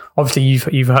 right? Obviously,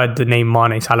 you've heard the name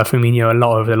Mane, Salah, Firmino a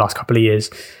lot over the last couple of years.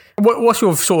 What's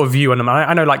your sort of view on them?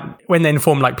 I know, like, when they're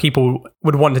informed, like, people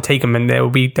would want to take them and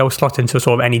they'll slot into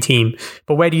sort of any team.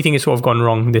 But where do you think it's sort of gone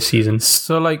wrong this season?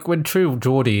 So, like, when True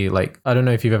Geordie, like, I don't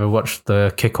know if you've ever watched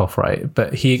the kickoff, right?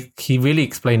 But he really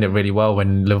explained it really well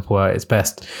when Liverpool are at its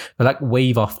best. They're like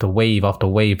wave after wave after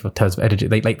wave in terms of energy.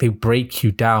 They break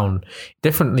you down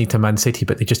differently to Man City,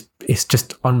 but it's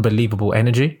just unbelievable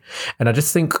energy. And I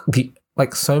just think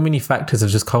so many factors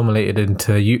have just culminated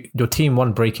into your team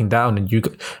breaking down and you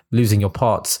losing your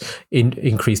parts,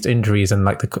 increased injuries, and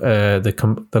like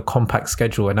the compact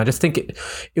schedule. And I just think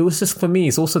it was just, for me,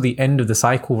 it's also the end of the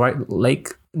cycle, right? Like,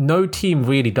 no team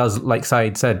really does, like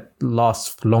Saeed said,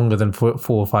 last longer than 4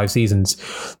 or 5 seasons.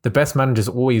 The best managers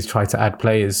always try to add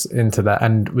players into that,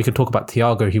 and we could talk about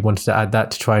Thiago. He wanted to add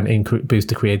that to try and boost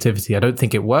the creativity. I don't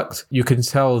think it worked. You can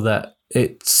tell that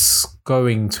it's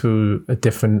going to a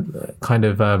different kind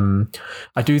of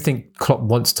I do think Klopp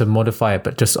wants to modify it,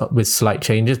 but just with slight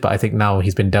changes. But I think now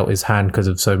he's been dealt his hand because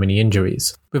of so many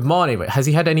injuries. With Mane, has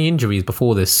he had any injuries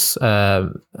before this in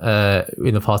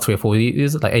the past 3 or 4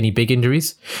 years? Like, any big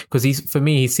injuries? Because for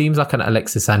me, he seems like an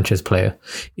Alexis Sanchez player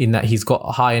in that he's got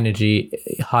high energy.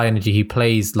 He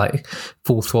plays like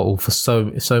full throttle for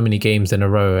so many games in a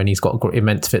row, and he's got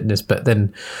immense fitness. But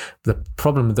then the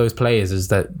problem with those players is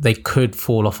that they could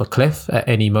fall off a cliff at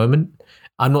any moment.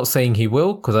 I'm not saying he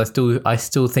will, because I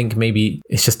still think maybe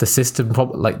it's just the system,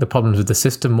 like the problems with the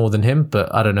system more than him.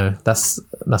 But I don't know. That's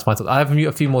my thought. I have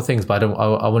a few more things, but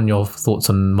I want your thoughts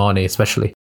on Mane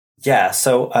especially. Yeah.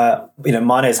 So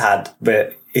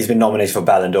he's been nominated for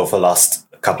Ballon d'Or for the last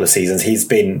couple of seasons. He's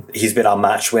been our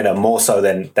match winner more so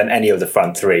than any of the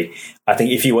front 3. I think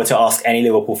if you were to ask any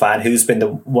Liverpool fan who's been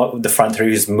the front 3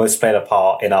 who's most played a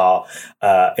part in our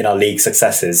league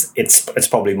successes, it's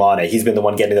probably Mane. He's been the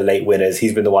one getting the late winners.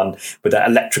 He's been the one with that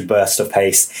electric burst of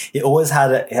pace. He always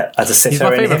had as a sitter. He's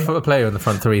my favourite player in the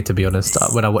front 3, to be honest.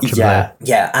 When I watch him play,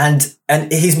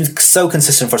 and he's been so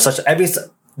consistent for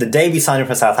the day we signed him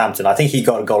for Southampton, I think he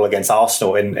got a goal against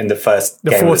Arsenal in the first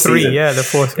game of the season. The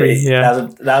 4-3,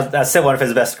 yeah. That's still one of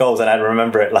his best goals, and I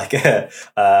remember it like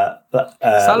Salah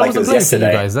like it was yesterday.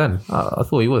 For you guys then? I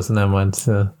thought he was, and then went.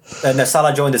 No,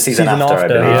 Salah joined the season after, I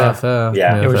believe.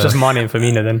 Yeah, it was just Mane and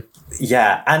Firmino then.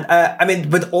 Yeah, and I mean,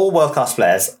 with all world-class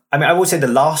players, I mean, I would say the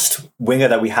last winger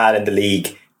that we had in the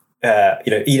league,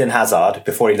 Eden Hazard,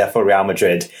 before he left for Real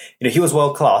Madrid, he was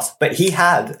world-class, but he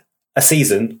had a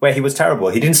season where he was terrible.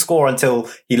 He didn't score until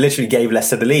he literally gave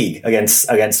Leicester the league against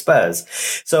Spurs.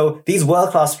 So these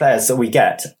world-class players that we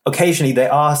get, occasionally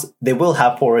they will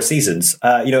have poorer seasons.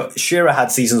 Shearer had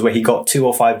seasons where he got 2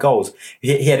 or 5 goals.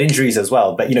 He had injuries as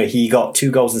well, but he got 2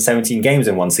 goals in 17 games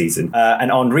in one season. And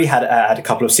Henry had a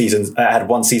couple of seasons, had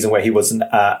one season where he wasn't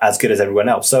as good as everyone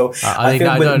else. So I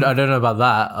don't know about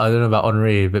that. I don't know about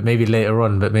Henry, but maybe later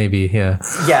on. But maybe yeah.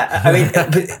 Yeah, I mean,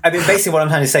 basically what I'm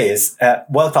trying to say is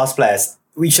world-class players,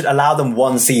 we should allow them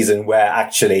one season where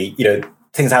actually,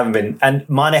 things haven't been, and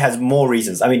Mane has more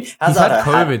reasons. I mean, he's had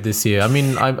COVID this year. I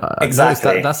mean, I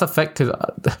exactly that's affected.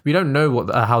 We don't know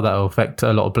how that will affect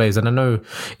a lot of players, and I know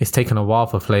it's taken a while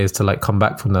for players to come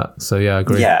back from that. So yeah, I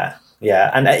agree.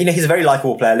 Yeah, and he's a very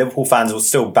likable player. Liverpool fans will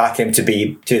still back him to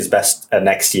be to his best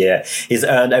next year. He's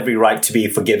earned every right to be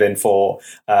forgiven for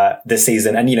this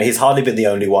season, and he's hardly been the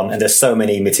only one. And there's so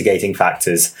many mitigating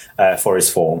factors for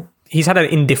his form. He's had an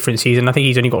indifferent season. I think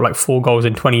he's only got 4 goals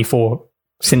in 24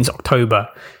 since October.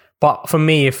 But for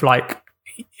me, if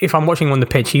if I'm watching him on the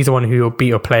pitch, he's the one who will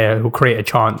beat a player, who'll create a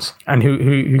chance, and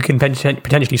who can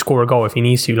potentially score a goal if he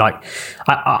needs to. Like,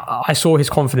 I saw his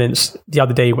confidence the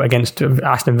other day against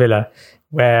Aston Villa,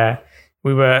 where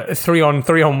we were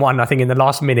 3-on-1, I think, in the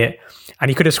last minute, and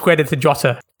he could have squared it to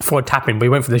Jota for a tap-in, but he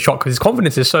went for the shot because his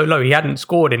confidence is so low. He hadn't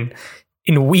scored in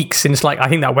weeks since, like, I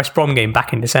think that West Brom game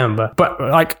back in December. But,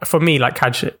 like, for me, like,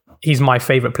 Kaj, he's my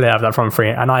favourite player of that front three,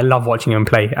 and I love watching him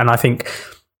play, and I think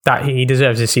that he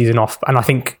deserves this season off. And I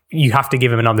think you have to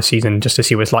give him another season just to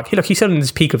see what it's like. Hey, look, he's still in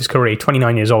this peak of his career,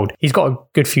 29 years old. He's got a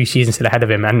good few seasons still ahead of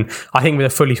him. And I think with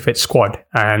a fully fit squad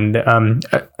and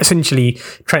essentially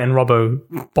Trent and Robbo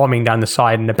bombing down the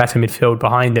side and a better midfield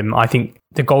behind him, I think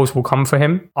the goals will come for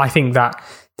him. I think that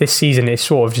this season is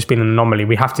sort of just been an anomaly.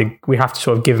 We have to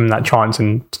sort of give him that chance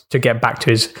and to get back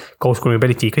to his goal scoring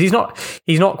ability, because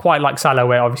he's not quite like Salah,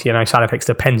 where obviously, Salah takes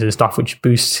the pens and stuff, which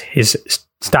boosts his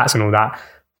stats and all that.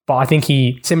 But I think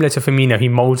similar to Firmino, he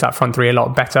molds that front three a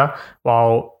lot better.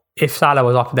 While if Salah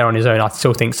was up there on his own, I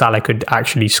still think Salah could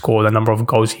actually score the number of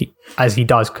goals as he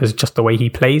does, because just the way he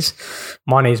plays.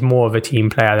 Mane is more of a team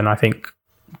player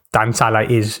than Salah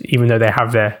is, even though they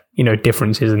have their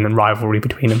differences and rivalry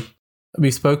between them.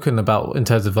 We've spoken about in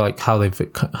terms of like how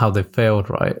they've failed,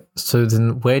 right? So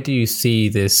then, where do you see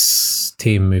this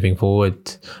team moving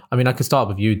forward? I mean, I could start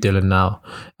with you, Dylan. Now,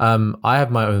 I have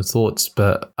my own thoughts,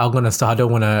 but I'm gonna start. I don't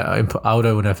want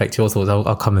to affect your thoughts.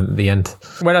 I'll come in at the end.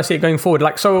 Where do I see it going forward?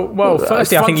 Like, so, well,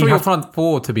 firstly, I think you have front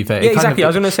four. To be fair, yeah, exactly. I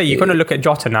was going to say you're going to look at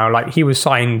Jota now. Like, he was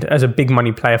signed as a big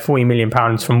money player, £40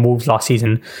 million from Wolves last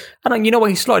season, and you know what?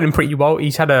 He slotted in pretty well.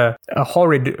 He's had a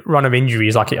horrid run of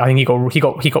injuries. Like, I think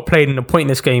he got played in a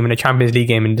pointless game in a Champions League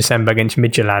game in December against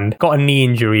Midtjylland. Got a knee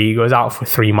injury. He goes out for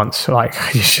 3 months. Like,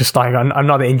 it's just like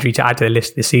another injury to add to the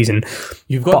list this season.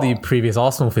 You've got the previous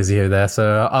Arsenal physio there,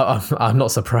 so I'm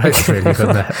not surprised really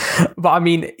from that. But I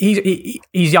mean,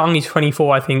 he's young. He's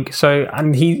 24, I think. So,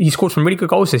 and he scored some really good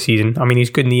goals this season. I mean,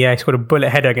 he's good in the air. He scored a bullet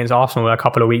header against Arsenal a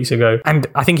couple of weeks ago, and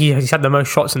I think he's had the most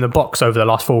shots in the box over the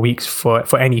last 4 weeks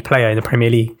for any player in the Premier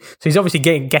League. So he's obviously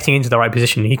getting into the right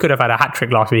position. He could have had a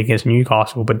hat-trick last week against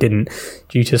Newcastle, but didn't,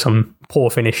 due to some poor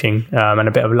finishing and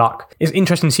a bit of luck. It's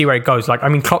interesting to see where it goes. Like, I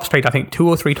mean, Klopp's played, I think, 2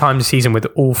 or 3 times a season with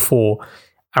all 4,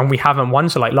 and we haven't won.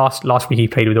 So, like, last week he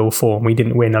played with all 4 and we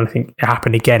didn't win. And I think it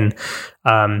happened again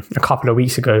a couple of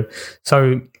weeks ago.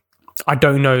 So I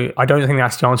don't know. I don't think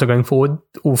that's the answer going forward.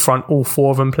 All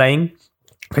 4 of them playing,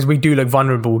 because we do look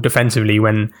vulnerable defensively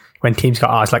when teams got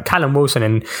ours. Like Callum Wilson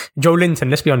and Joe Linton,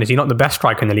 let's be honest, he's not the best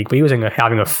striker in the league, but he was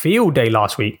having a field day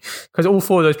last week, because all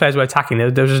 4 of those players were attacking. There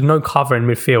was just no cover in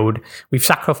midfield. We've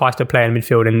sacrificed a player in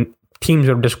midfield and teams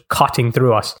are just cutting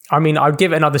through us. I mean, I'd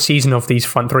give it another season of these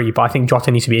front 3, but I think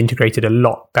Jota needs to be integrated a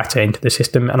lot better into the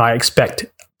system, and I expect,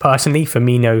 personally,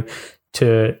 Firmino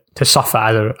to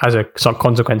suffer as a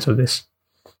consequence of this.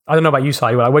 I don't know about you,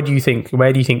 Si. Where do you think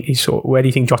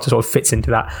Jota sort of fits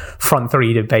into that front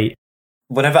 3 debate?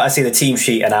 Whenever I see the team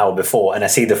sheet an hour before and I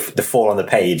see the 4 on the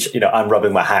page, I'm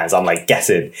rubbing my hands. I'm like,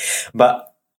 guessing.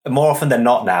 But more often than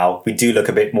not now, we do look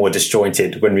a bit more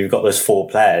disjointed when we've got those 4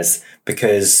 players,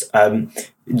 because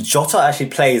Jota actually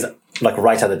plays like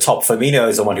right at the top. Firmino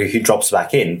is the one who drops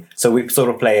back in. So we sort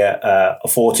of play a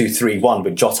 4-2-3-1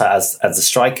 with Jota as the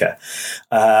striker.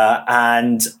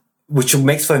 And which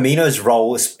makes Firmino's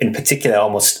role in particular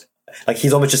almost like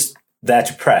he's almost just there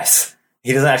to press.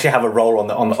 He doesn't actually have a role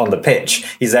on the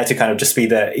pitch. He's there to kind of just be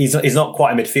there. He's not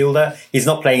quite a midfielder. He's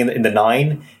not playing in the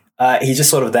 9. He's just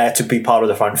sort of there to be part of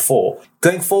the front 4.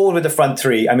 Going forward with the front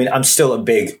 3, I mean, I'm still a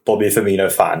big Bobby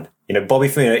Firmino fan. Bobby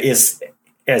Firmino is,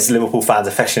 as Liverpool fans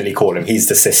affectionately call him, he's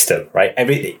the system, right?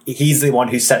 He's the one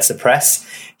who sets the press.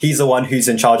 He's the one who's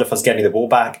in charge of us getting the ball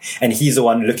back. And he's the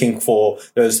one looking for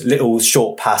those little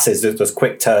short passes, those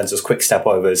quick turns, those quick step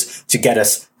overs to get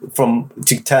us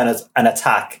to turn an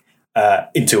attack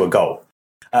into a goal.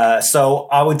 So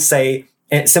I would say,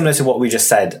 similar to what we just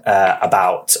said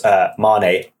about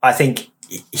Mane, I think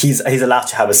he's allowed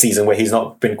to have a season where he's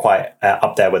not been quite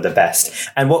up there with the best.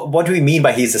 And what do we mean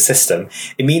by he's the system?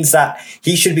 It means that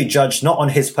he should be judged not on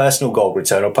his personal goal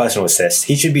return or personal assist.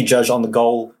 He should be judged on the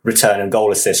goal return and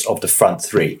goal assist of the front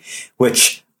 3,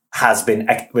 which has been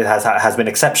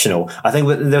exceptional. I think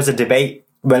there was a debate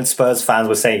when Spurs fans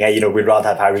were saying, hey, we'd rather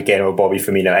have Harry Kane or Bobby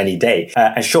Firmino any day.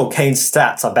 And sure, Kane's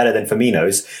stats are better than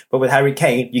Firmino's, but with Harry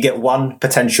Kane, you get 1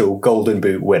 potential Golden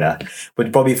Boot winner.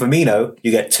 With Bobby Firmino, you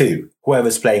get 2,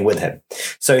 whoever's playing with him.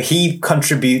 So he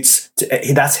contributes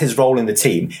that's his role in the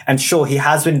team. And sure, he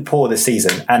has been poor this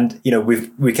season. And,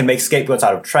 we can make scapegoats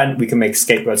out of Trent. We can make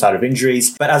scapegoats out of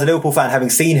injuries. But as a Liverpool fan, having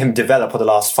seen him develop for the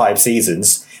last 5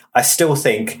 seasons, I still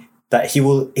think that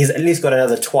he's at least got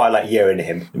another twilight year in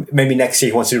him. Maybe next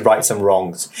year he wants to right some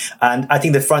wrongs. And I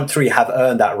think the front three have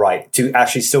earned that right to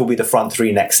actually still be the front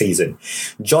three next season.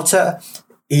 Jota,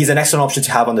 he's an excellent option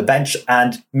to have on the bench,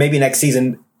 and maybe next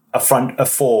season a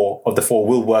four of the four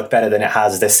will work better than it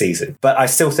has this season. But I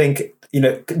still think,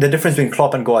 the difference between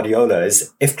Klopp and Guardiola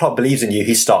is if Klopp believes in you,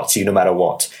 he starts you no matter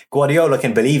what. Guardiola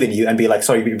can believe in you and be like,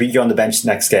 sorry, you're on the bench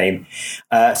next game.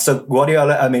 So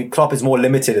Klopp is more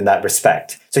limited in that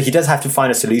respect. So he does have to find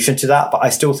a solution to that. But I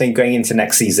still think going into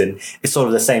next season, it's sort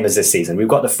of the same as this season. We've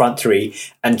got the front three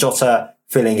and Jota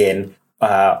filling in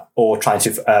or trying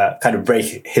to kind of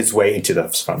break his way into the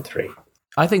front three.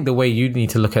 I think the way you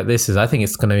need to look at this is, I think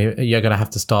you're going to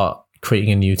have to start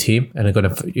creating a new team, and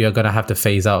you're gonna have to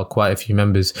phase out quite a few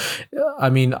members.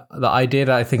 I mean, the idea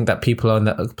that I think that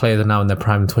players are now in their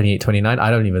prime 28, 29,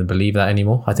 I don't even believe that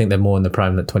anymore. I think they're more in the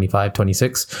prime at 25,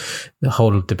 26. The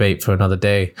whole debate for another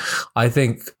day. I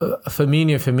think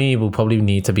Firmino, for me, will probably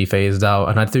need to be phased out,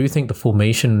 and I do think the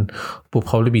formation will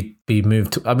probably be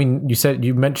moved to, I mean,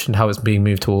 you mentioned how it's being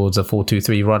moved towards a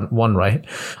 4-2-3-1, right?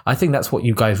 I think that's what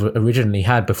you guys originally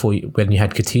had when you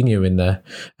had Coutinho in there,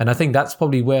 and I think that's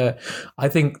probably where I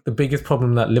think the biggest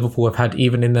problem that Liverpool have had,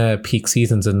 even in their peak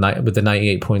seasons and with the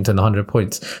 98 points and 100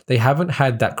 points, they haven't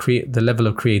had that the level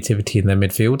of creativity in their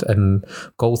midfield and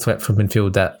goal threat from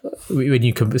midfield that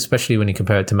especially when you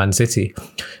compare it to Man City.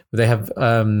 They have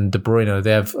De Bruyne,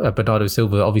 they have Bernardo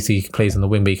Silva. Obviously he plays on the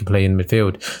wing, but he can play in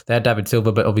midfield. They had David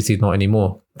Silva, but obviously not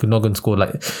anymore. Gundogan scored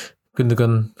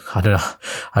Gundogan, I don't know,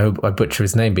 I hope I butcher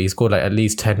his name, but he scored at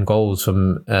least 10 goals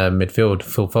from midfield.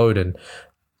 Phil Foden.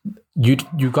 You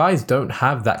guys don't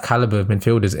have that caliber of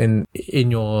midfielders in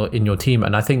your team,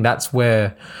 and I think that's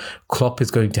where Klopp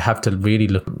is going to have to really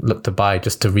look to buy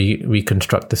just to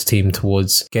reconstruct this team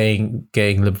towards getting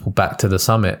Liverpool back to the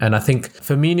summit. And I think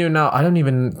Firmino now, I don't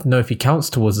even know if he counts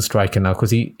towards the striker now,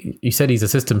 because he said he's a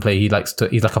system player. He's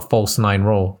like a false nine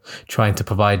role, trying to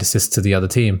provide assists to the other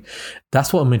team.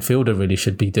 That's what a midfielder really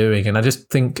should be doing. And I just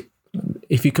think,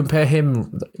 if you compare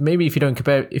him, if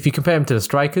you compare him to the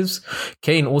strikers,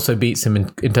 Kane also beats him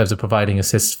in terms of providing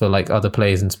assists for other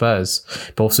players in Spurs.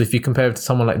 But also if you compare it to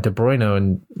someone like De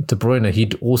Bruyne, he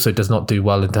also does not do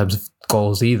well in terms of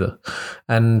goals either.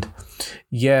 And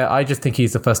yeah, I just think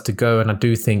he's the first to go. And I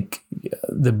do think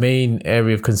the main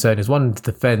area of concern is one,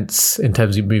 the defense in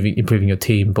terms of improving your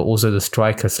team, but also the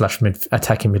striker /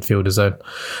 attacking midfielder zone.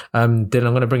 Dylan,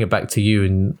 I'm going to bring it back to you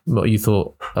and what you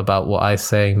thought about what I was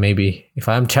saying. Maybe if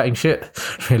I am chatting shit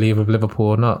really with Liverpool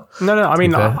or not. No. I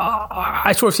mean,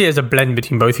 I sort of see it as a blend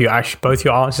between both your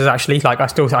answers. Actually, I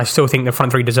still think the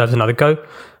front three deserves another go,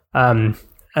 and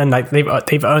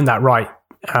they've earned that right.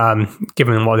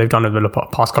 Given what they've done over the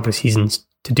past couple of seasons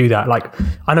to do that.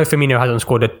 I know Firmino hasn't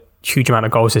scored a huge amount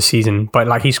of goals this season,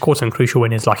 but he scored some crucial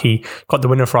winners. He got the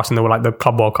winner for us in the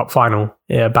Club World Cup final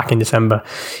back in December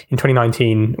in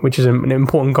 2019, which is an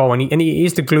important goal, and he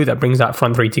is the glue that brings that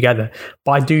front three together.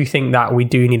 But I do think that we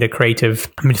do need a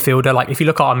creative midfielder. If you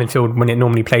look at our midfield when it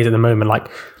normally plays at the moment,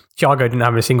 Thiago didn't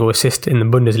have a single assist in the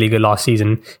Bundesliga last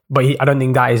season, but I don't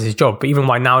think that is his job. But even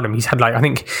Wijnaldum, he's had I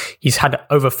think he's had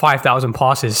over 5,000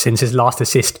 passes since his last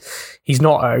assist. He's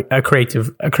not a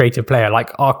creative player.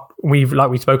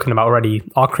 We've spoken about already,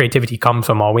 our creativity comes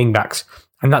from our wing backs,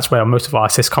 and that's where most of our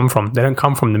assists come from. They don't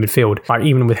come from the midfield.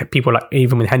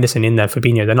 Even with Henderson in there,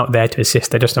 Fabinho, they're not there to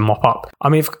assist. They're just to mop up. I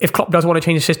mean, if Klopp does want to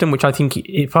change the system, which I think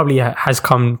it probably has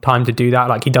come time to do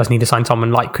that. He does need to sign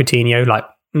someone like Coutinho,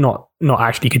 not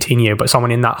actually Coutinho, but someone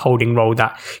in that holding role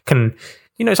that can,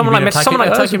 someone like Messi, someone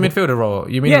like attacking midfielder role.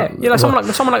 You mean someone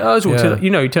like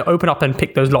Özil to open up and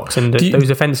pick those locks and those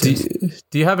defenses.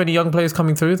 Do you have any young players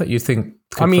coming through that you think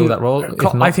could fill that role?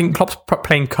 I think Klopp's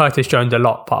playing Curtis Jones a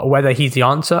lot, but whether he's the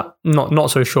answer, not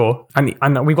so sure.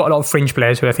 And we've got a lot of fringe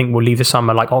players who I think will leave the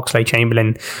summer, like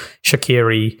Oxlade-Chamberlain,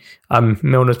 Shaqiri.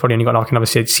 Milner's probably only got another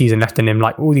season left in him.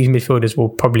 All these midfielders will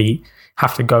probably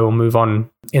have to go or move on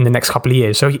in the next couple of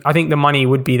years. So I think the money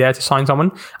would be there to sign someone,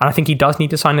 and I think he does need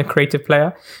to sign a creative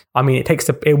player. I mean,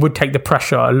 it would take the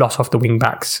pressure a lot off the wing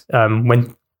backs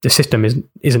when the system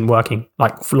isn't working.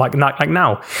 Like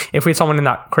now, if we're someone in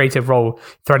that creative role,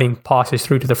 threading passes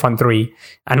through to the front three,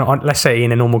 and let's say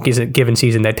in a normal given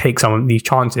season they take some of these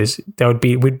chances,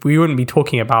 we wouldn't be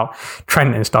talking about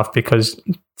Trent and stuff, because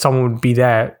someone would be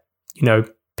there,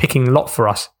 picking a lot for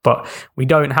us, but we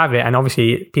don't have it. And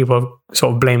obviously people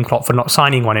sort of blame Klopp for not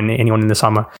signing anyone in the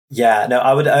summer. Yeah, no,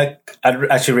 I'd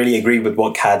actually really agree with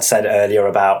what Cad said earlier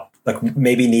about like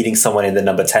maybe needing someone in the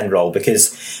number 10 role,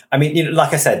 because I mean,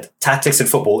 like I said, tactics in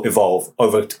football evolve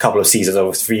over a couple of seasons,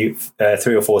 over three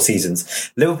or four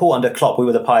seasons. Liverpool under Klopp, we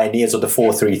were the pioneers of the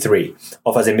 4-3-3,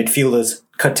 of as in midfielders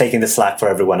taking the slack for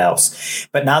everyone else.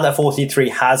 But now that 4-3-3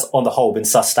 has, on the whole, been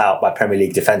sussed out by Premier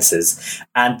League defences,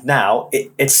 and now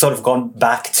it's sort of gone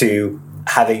back to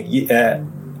having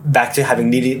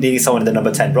needing someone in the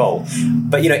number 10 role.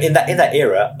 But in that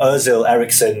era, Ozil,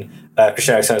 Eriksen,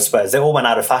 Christian Eriksen at Spurs, they all went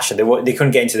out of fashion. They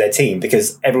couldn't get into their team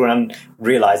because everyone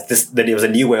realised that it was a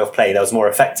new way of playing that was more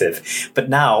effective. But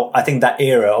now I think that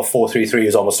era of 4-3-3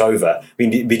 is almost over.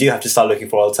 We do have to start looking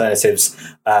for alternatives,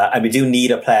 and we do need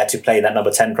a player to play that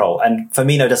number 10 role. And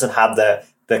Firmino doesn't have the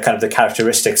kind of the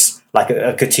characteristics like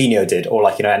a Coutinho did, or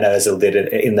like an Ozil did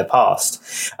in the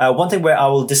past. One thing where I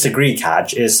will disagree,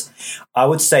 Kaj, is I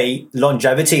would say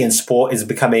longevity in sport is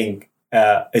becoming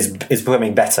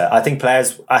better. I think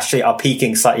players actually are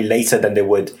peaking slightly later than they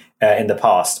would in the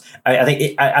past.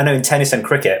 I know in tennis and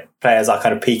cricket, players are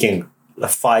kind of peaking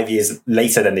 5 years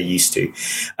later than they used to,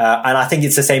 and I think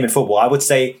it's the same in football. I would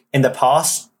say in the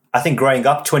past, I think growing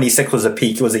up, 26 was a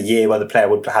peak. It was a year where the player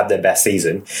would have their best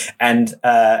season. And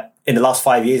in the last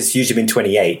 5 years, it's usually been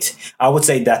 28. I would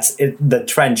say the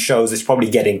trend shows it's probably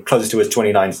getting closer to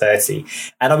 29, 30.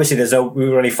 And obviously, we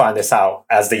will only find this out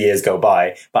as the years go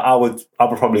by. But I would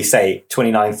probably say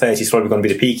 29, 30 is probably going to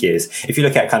be the peak years. If you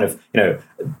look at kind of,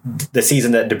 the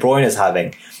season that De Bruyne is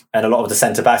having, and a lot of the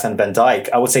centre-backs and Van Dijk,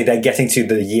 I would say they're getting to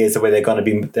the years where they're going to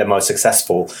be their most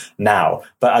successful now.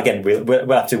 But again, we'll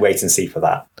have to wait and see for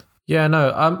that. Yeah,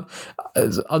 no.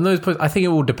 On those points, I think it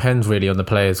all depends really on the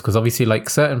players, because obviously, like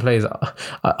certain players,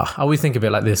 I always think of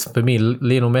it like this. For me,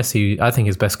 Lionel Messi, I think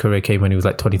his best career came when he was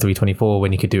like 23, 24,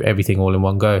 when he could do everything all in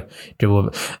one go.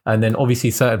 And then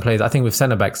obviously certain players, I think with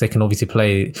centre backs, they can obviously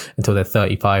play until they're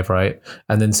 35, right?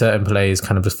 And then certain players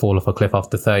kind of just fall off a cliff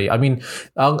after 30. I mean,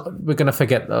 we're going to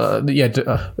forget.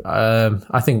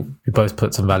 I think we both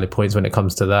put some valid points when it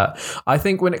comes to that. I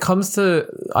think when it comes to,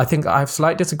 I think I have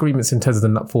slight disagreements in terms of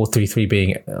the 4-3-3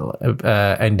 being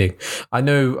ending. I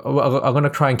know I'm going to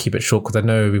try and keep it short because I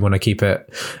know we want to keep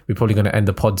it. We're probably going to end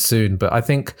the pod soon, but I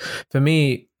think for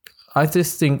me, I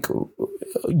just think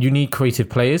you need creative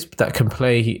players that can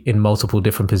play in multiple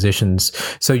different positions.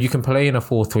 So you can play in a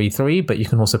 4-3-3, but you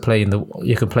can also play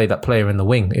that player in the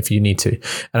wing if you need to.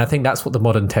 And I think that's what the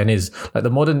modern 10 is. Like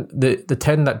the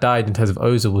 10 that died in terms of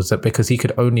Ozil was that because he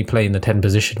could only play in the 10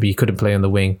 position, but he couldn't play in the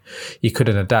wing. He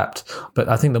couldn't adapt. But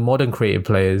I think the modern creative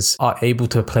players are able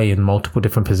to play in multiple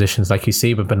different positions, like you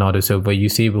see with Bernardo Silva, you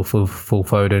see with Phil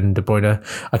Foden, De Bruyne.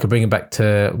 I could bring it back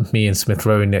to me and Smith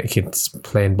Rowe, and he can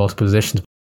play in multiple positions.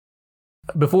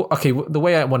 The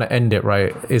way I want to end it,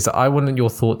 right, is I want your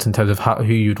thoughts in terms of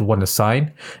who you'd want to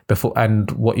sign before,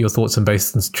 and what your thoughts on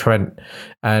Bason's Trent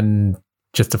and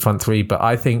just the front three. But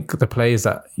I think the players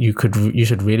that you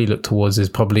should really look towards is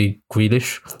probably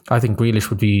Grealish. I think Grealish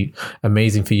would be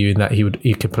amazing for you in that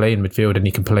he could play in midfield and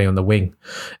he can play on the wing,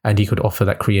 and he could offer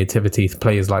that creativity to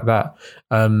players like that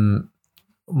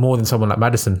more than someone like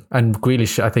Maddison. And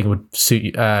Grealish, I think, would suit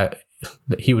you.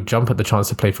 He would jump at the chance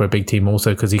to play for a big team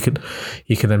also, because he could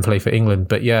then play for England.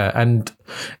 But yeah, and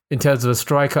in terms of a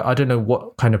striker, I don't know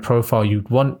what kind of profile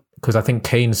you'd want, because I think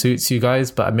Kane suits you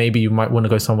guys, but maybe you might want to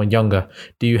go someone younger.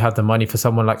 Do you have the money for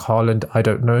someone like Haaland? I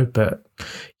don't know, but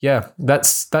yeah,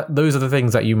 those are the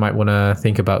things that you might want to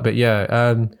think about. But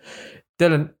yeah,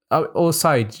 Dylan, or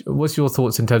Said, what's your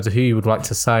thoughts in terms of who you would like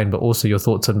to sign, but also your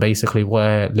thoughts on basically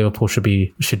where Liverpool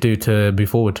should do to move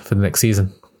forward for the next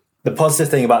season? The positive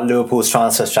thing about Liverpool's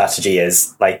transfer strategy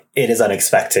is, like, it is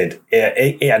unexpected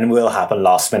and will happen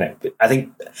last minute. I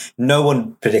think no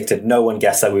one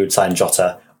guessed that we would sign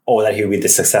Jota or that he would be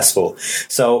this successful.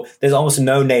 So there's almost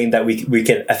no name that we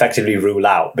can effectively rule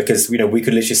out, because we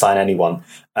could literally sign anyone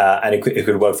and it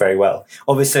could work very well.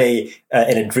 Obviously,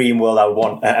 in a dream world, I would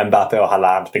want Mbappe or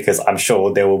Haaland, because I'm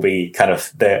sure they will be kind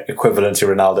of the equivalent to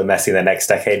Ronaldo, Messi in the next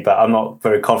decade. But I'm not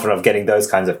very confident of getting those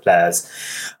kinds of players.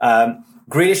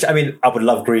 Grealish, I mean, I would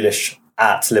love Grealish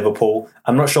at Liverpool.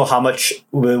 I'm not sure how much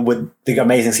with the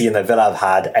amazing season that Villa have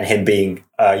had, and him being,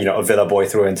 a Villa boy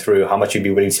through and through, how much he'd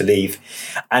be willing to leave.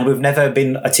 And we've never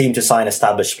been a team to sign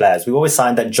established players. We've always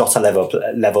signed that Jota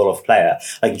level of player.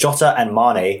 Like Jota and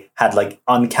Mane had like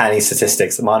uncanny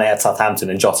statistics. Mane at Southampton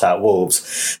and Jota at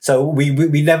Wolves. So we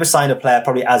never signed a player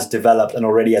probably as developed and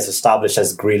already as established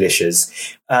as Grealish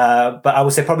is. But I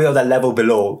would say probably on that level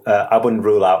below, I wouldn't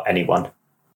rule out anyone.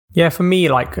 Yeah, for me,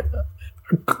 like,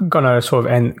 gonna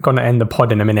end the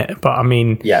pod in a minute, but I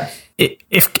mean, yeah,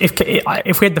 if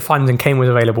we had the funds and Kane was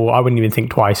available, I wouldn't even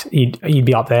think twice. He'd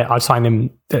be up there. I'd sign him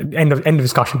end of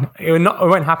discussion. It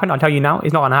won't happen. I'll tell you now.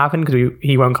 It's not going to happen because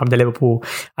he won't come to Liverpool.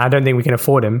 I don't think we can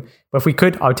afford him. But if we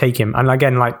could, I would take him. And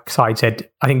again, like Said said,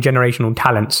 I think generational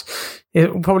talents is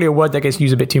probably a word that gets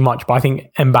used a bit too much. But I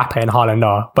think Mbappe and Haaland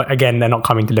are. But again, they're not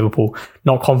coming to Liverpool.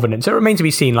 Not confident. So it remains to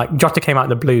be seen. Like Jota came out of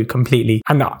the blue completely.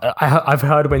 And I've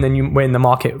heard we're in the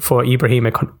market for Ibrahim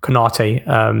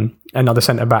Konate, another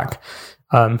centre back.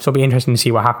 So it'll be interesting to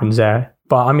see what happens there.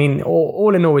 But I mean,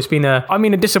 all in all, it's been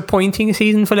a disappointing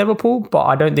season for Liverpool. But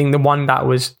I don't think the one that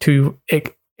was too.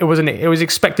 It was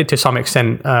expected to some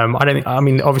extent.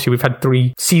 Obviously we've had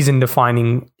 3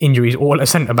 season-defining injuries, all at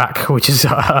centre back, which is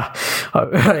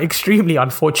extremely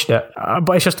unfortunate.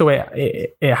 But it's just the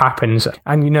way it happens.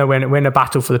 And we're in a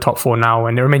battle for the top 4 now,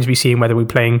 and it remains to be seen whether we're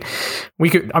playing. We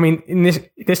could, in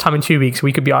this time in 2 weeks,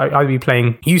 we could be either be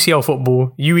playing UCL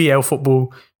football, UEL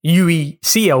football,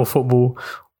 UECL football,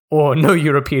 or no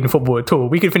European football at all.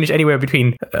 We could finish anywhere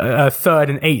between 3rd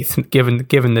and 8th,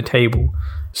 given the table.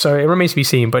 So it remains to be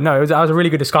seen. But no, that was a really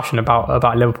good discussion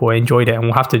about Liverpool. I enjoyed it, and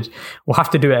we'll have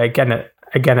to do it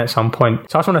again at some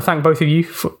point. So I just want to thank both of you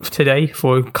today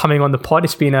for coming on the pod.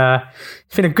 It's been a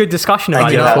good discussion.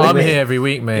 Thank you. I'm here every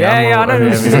week, mate. Yeah, I know.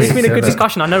 It's been a good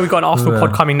discussion. I know we've got an Arsenal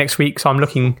pod coming next week, so I'm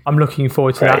looking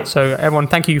forward to that. So everyone,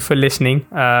 thank you for listening,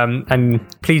 and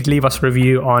please leave us a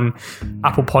review on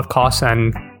Apple Podcasts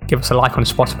and give us a like on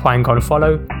Spotify and go and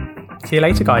follow. See you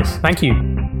later, guys. Thank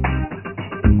you.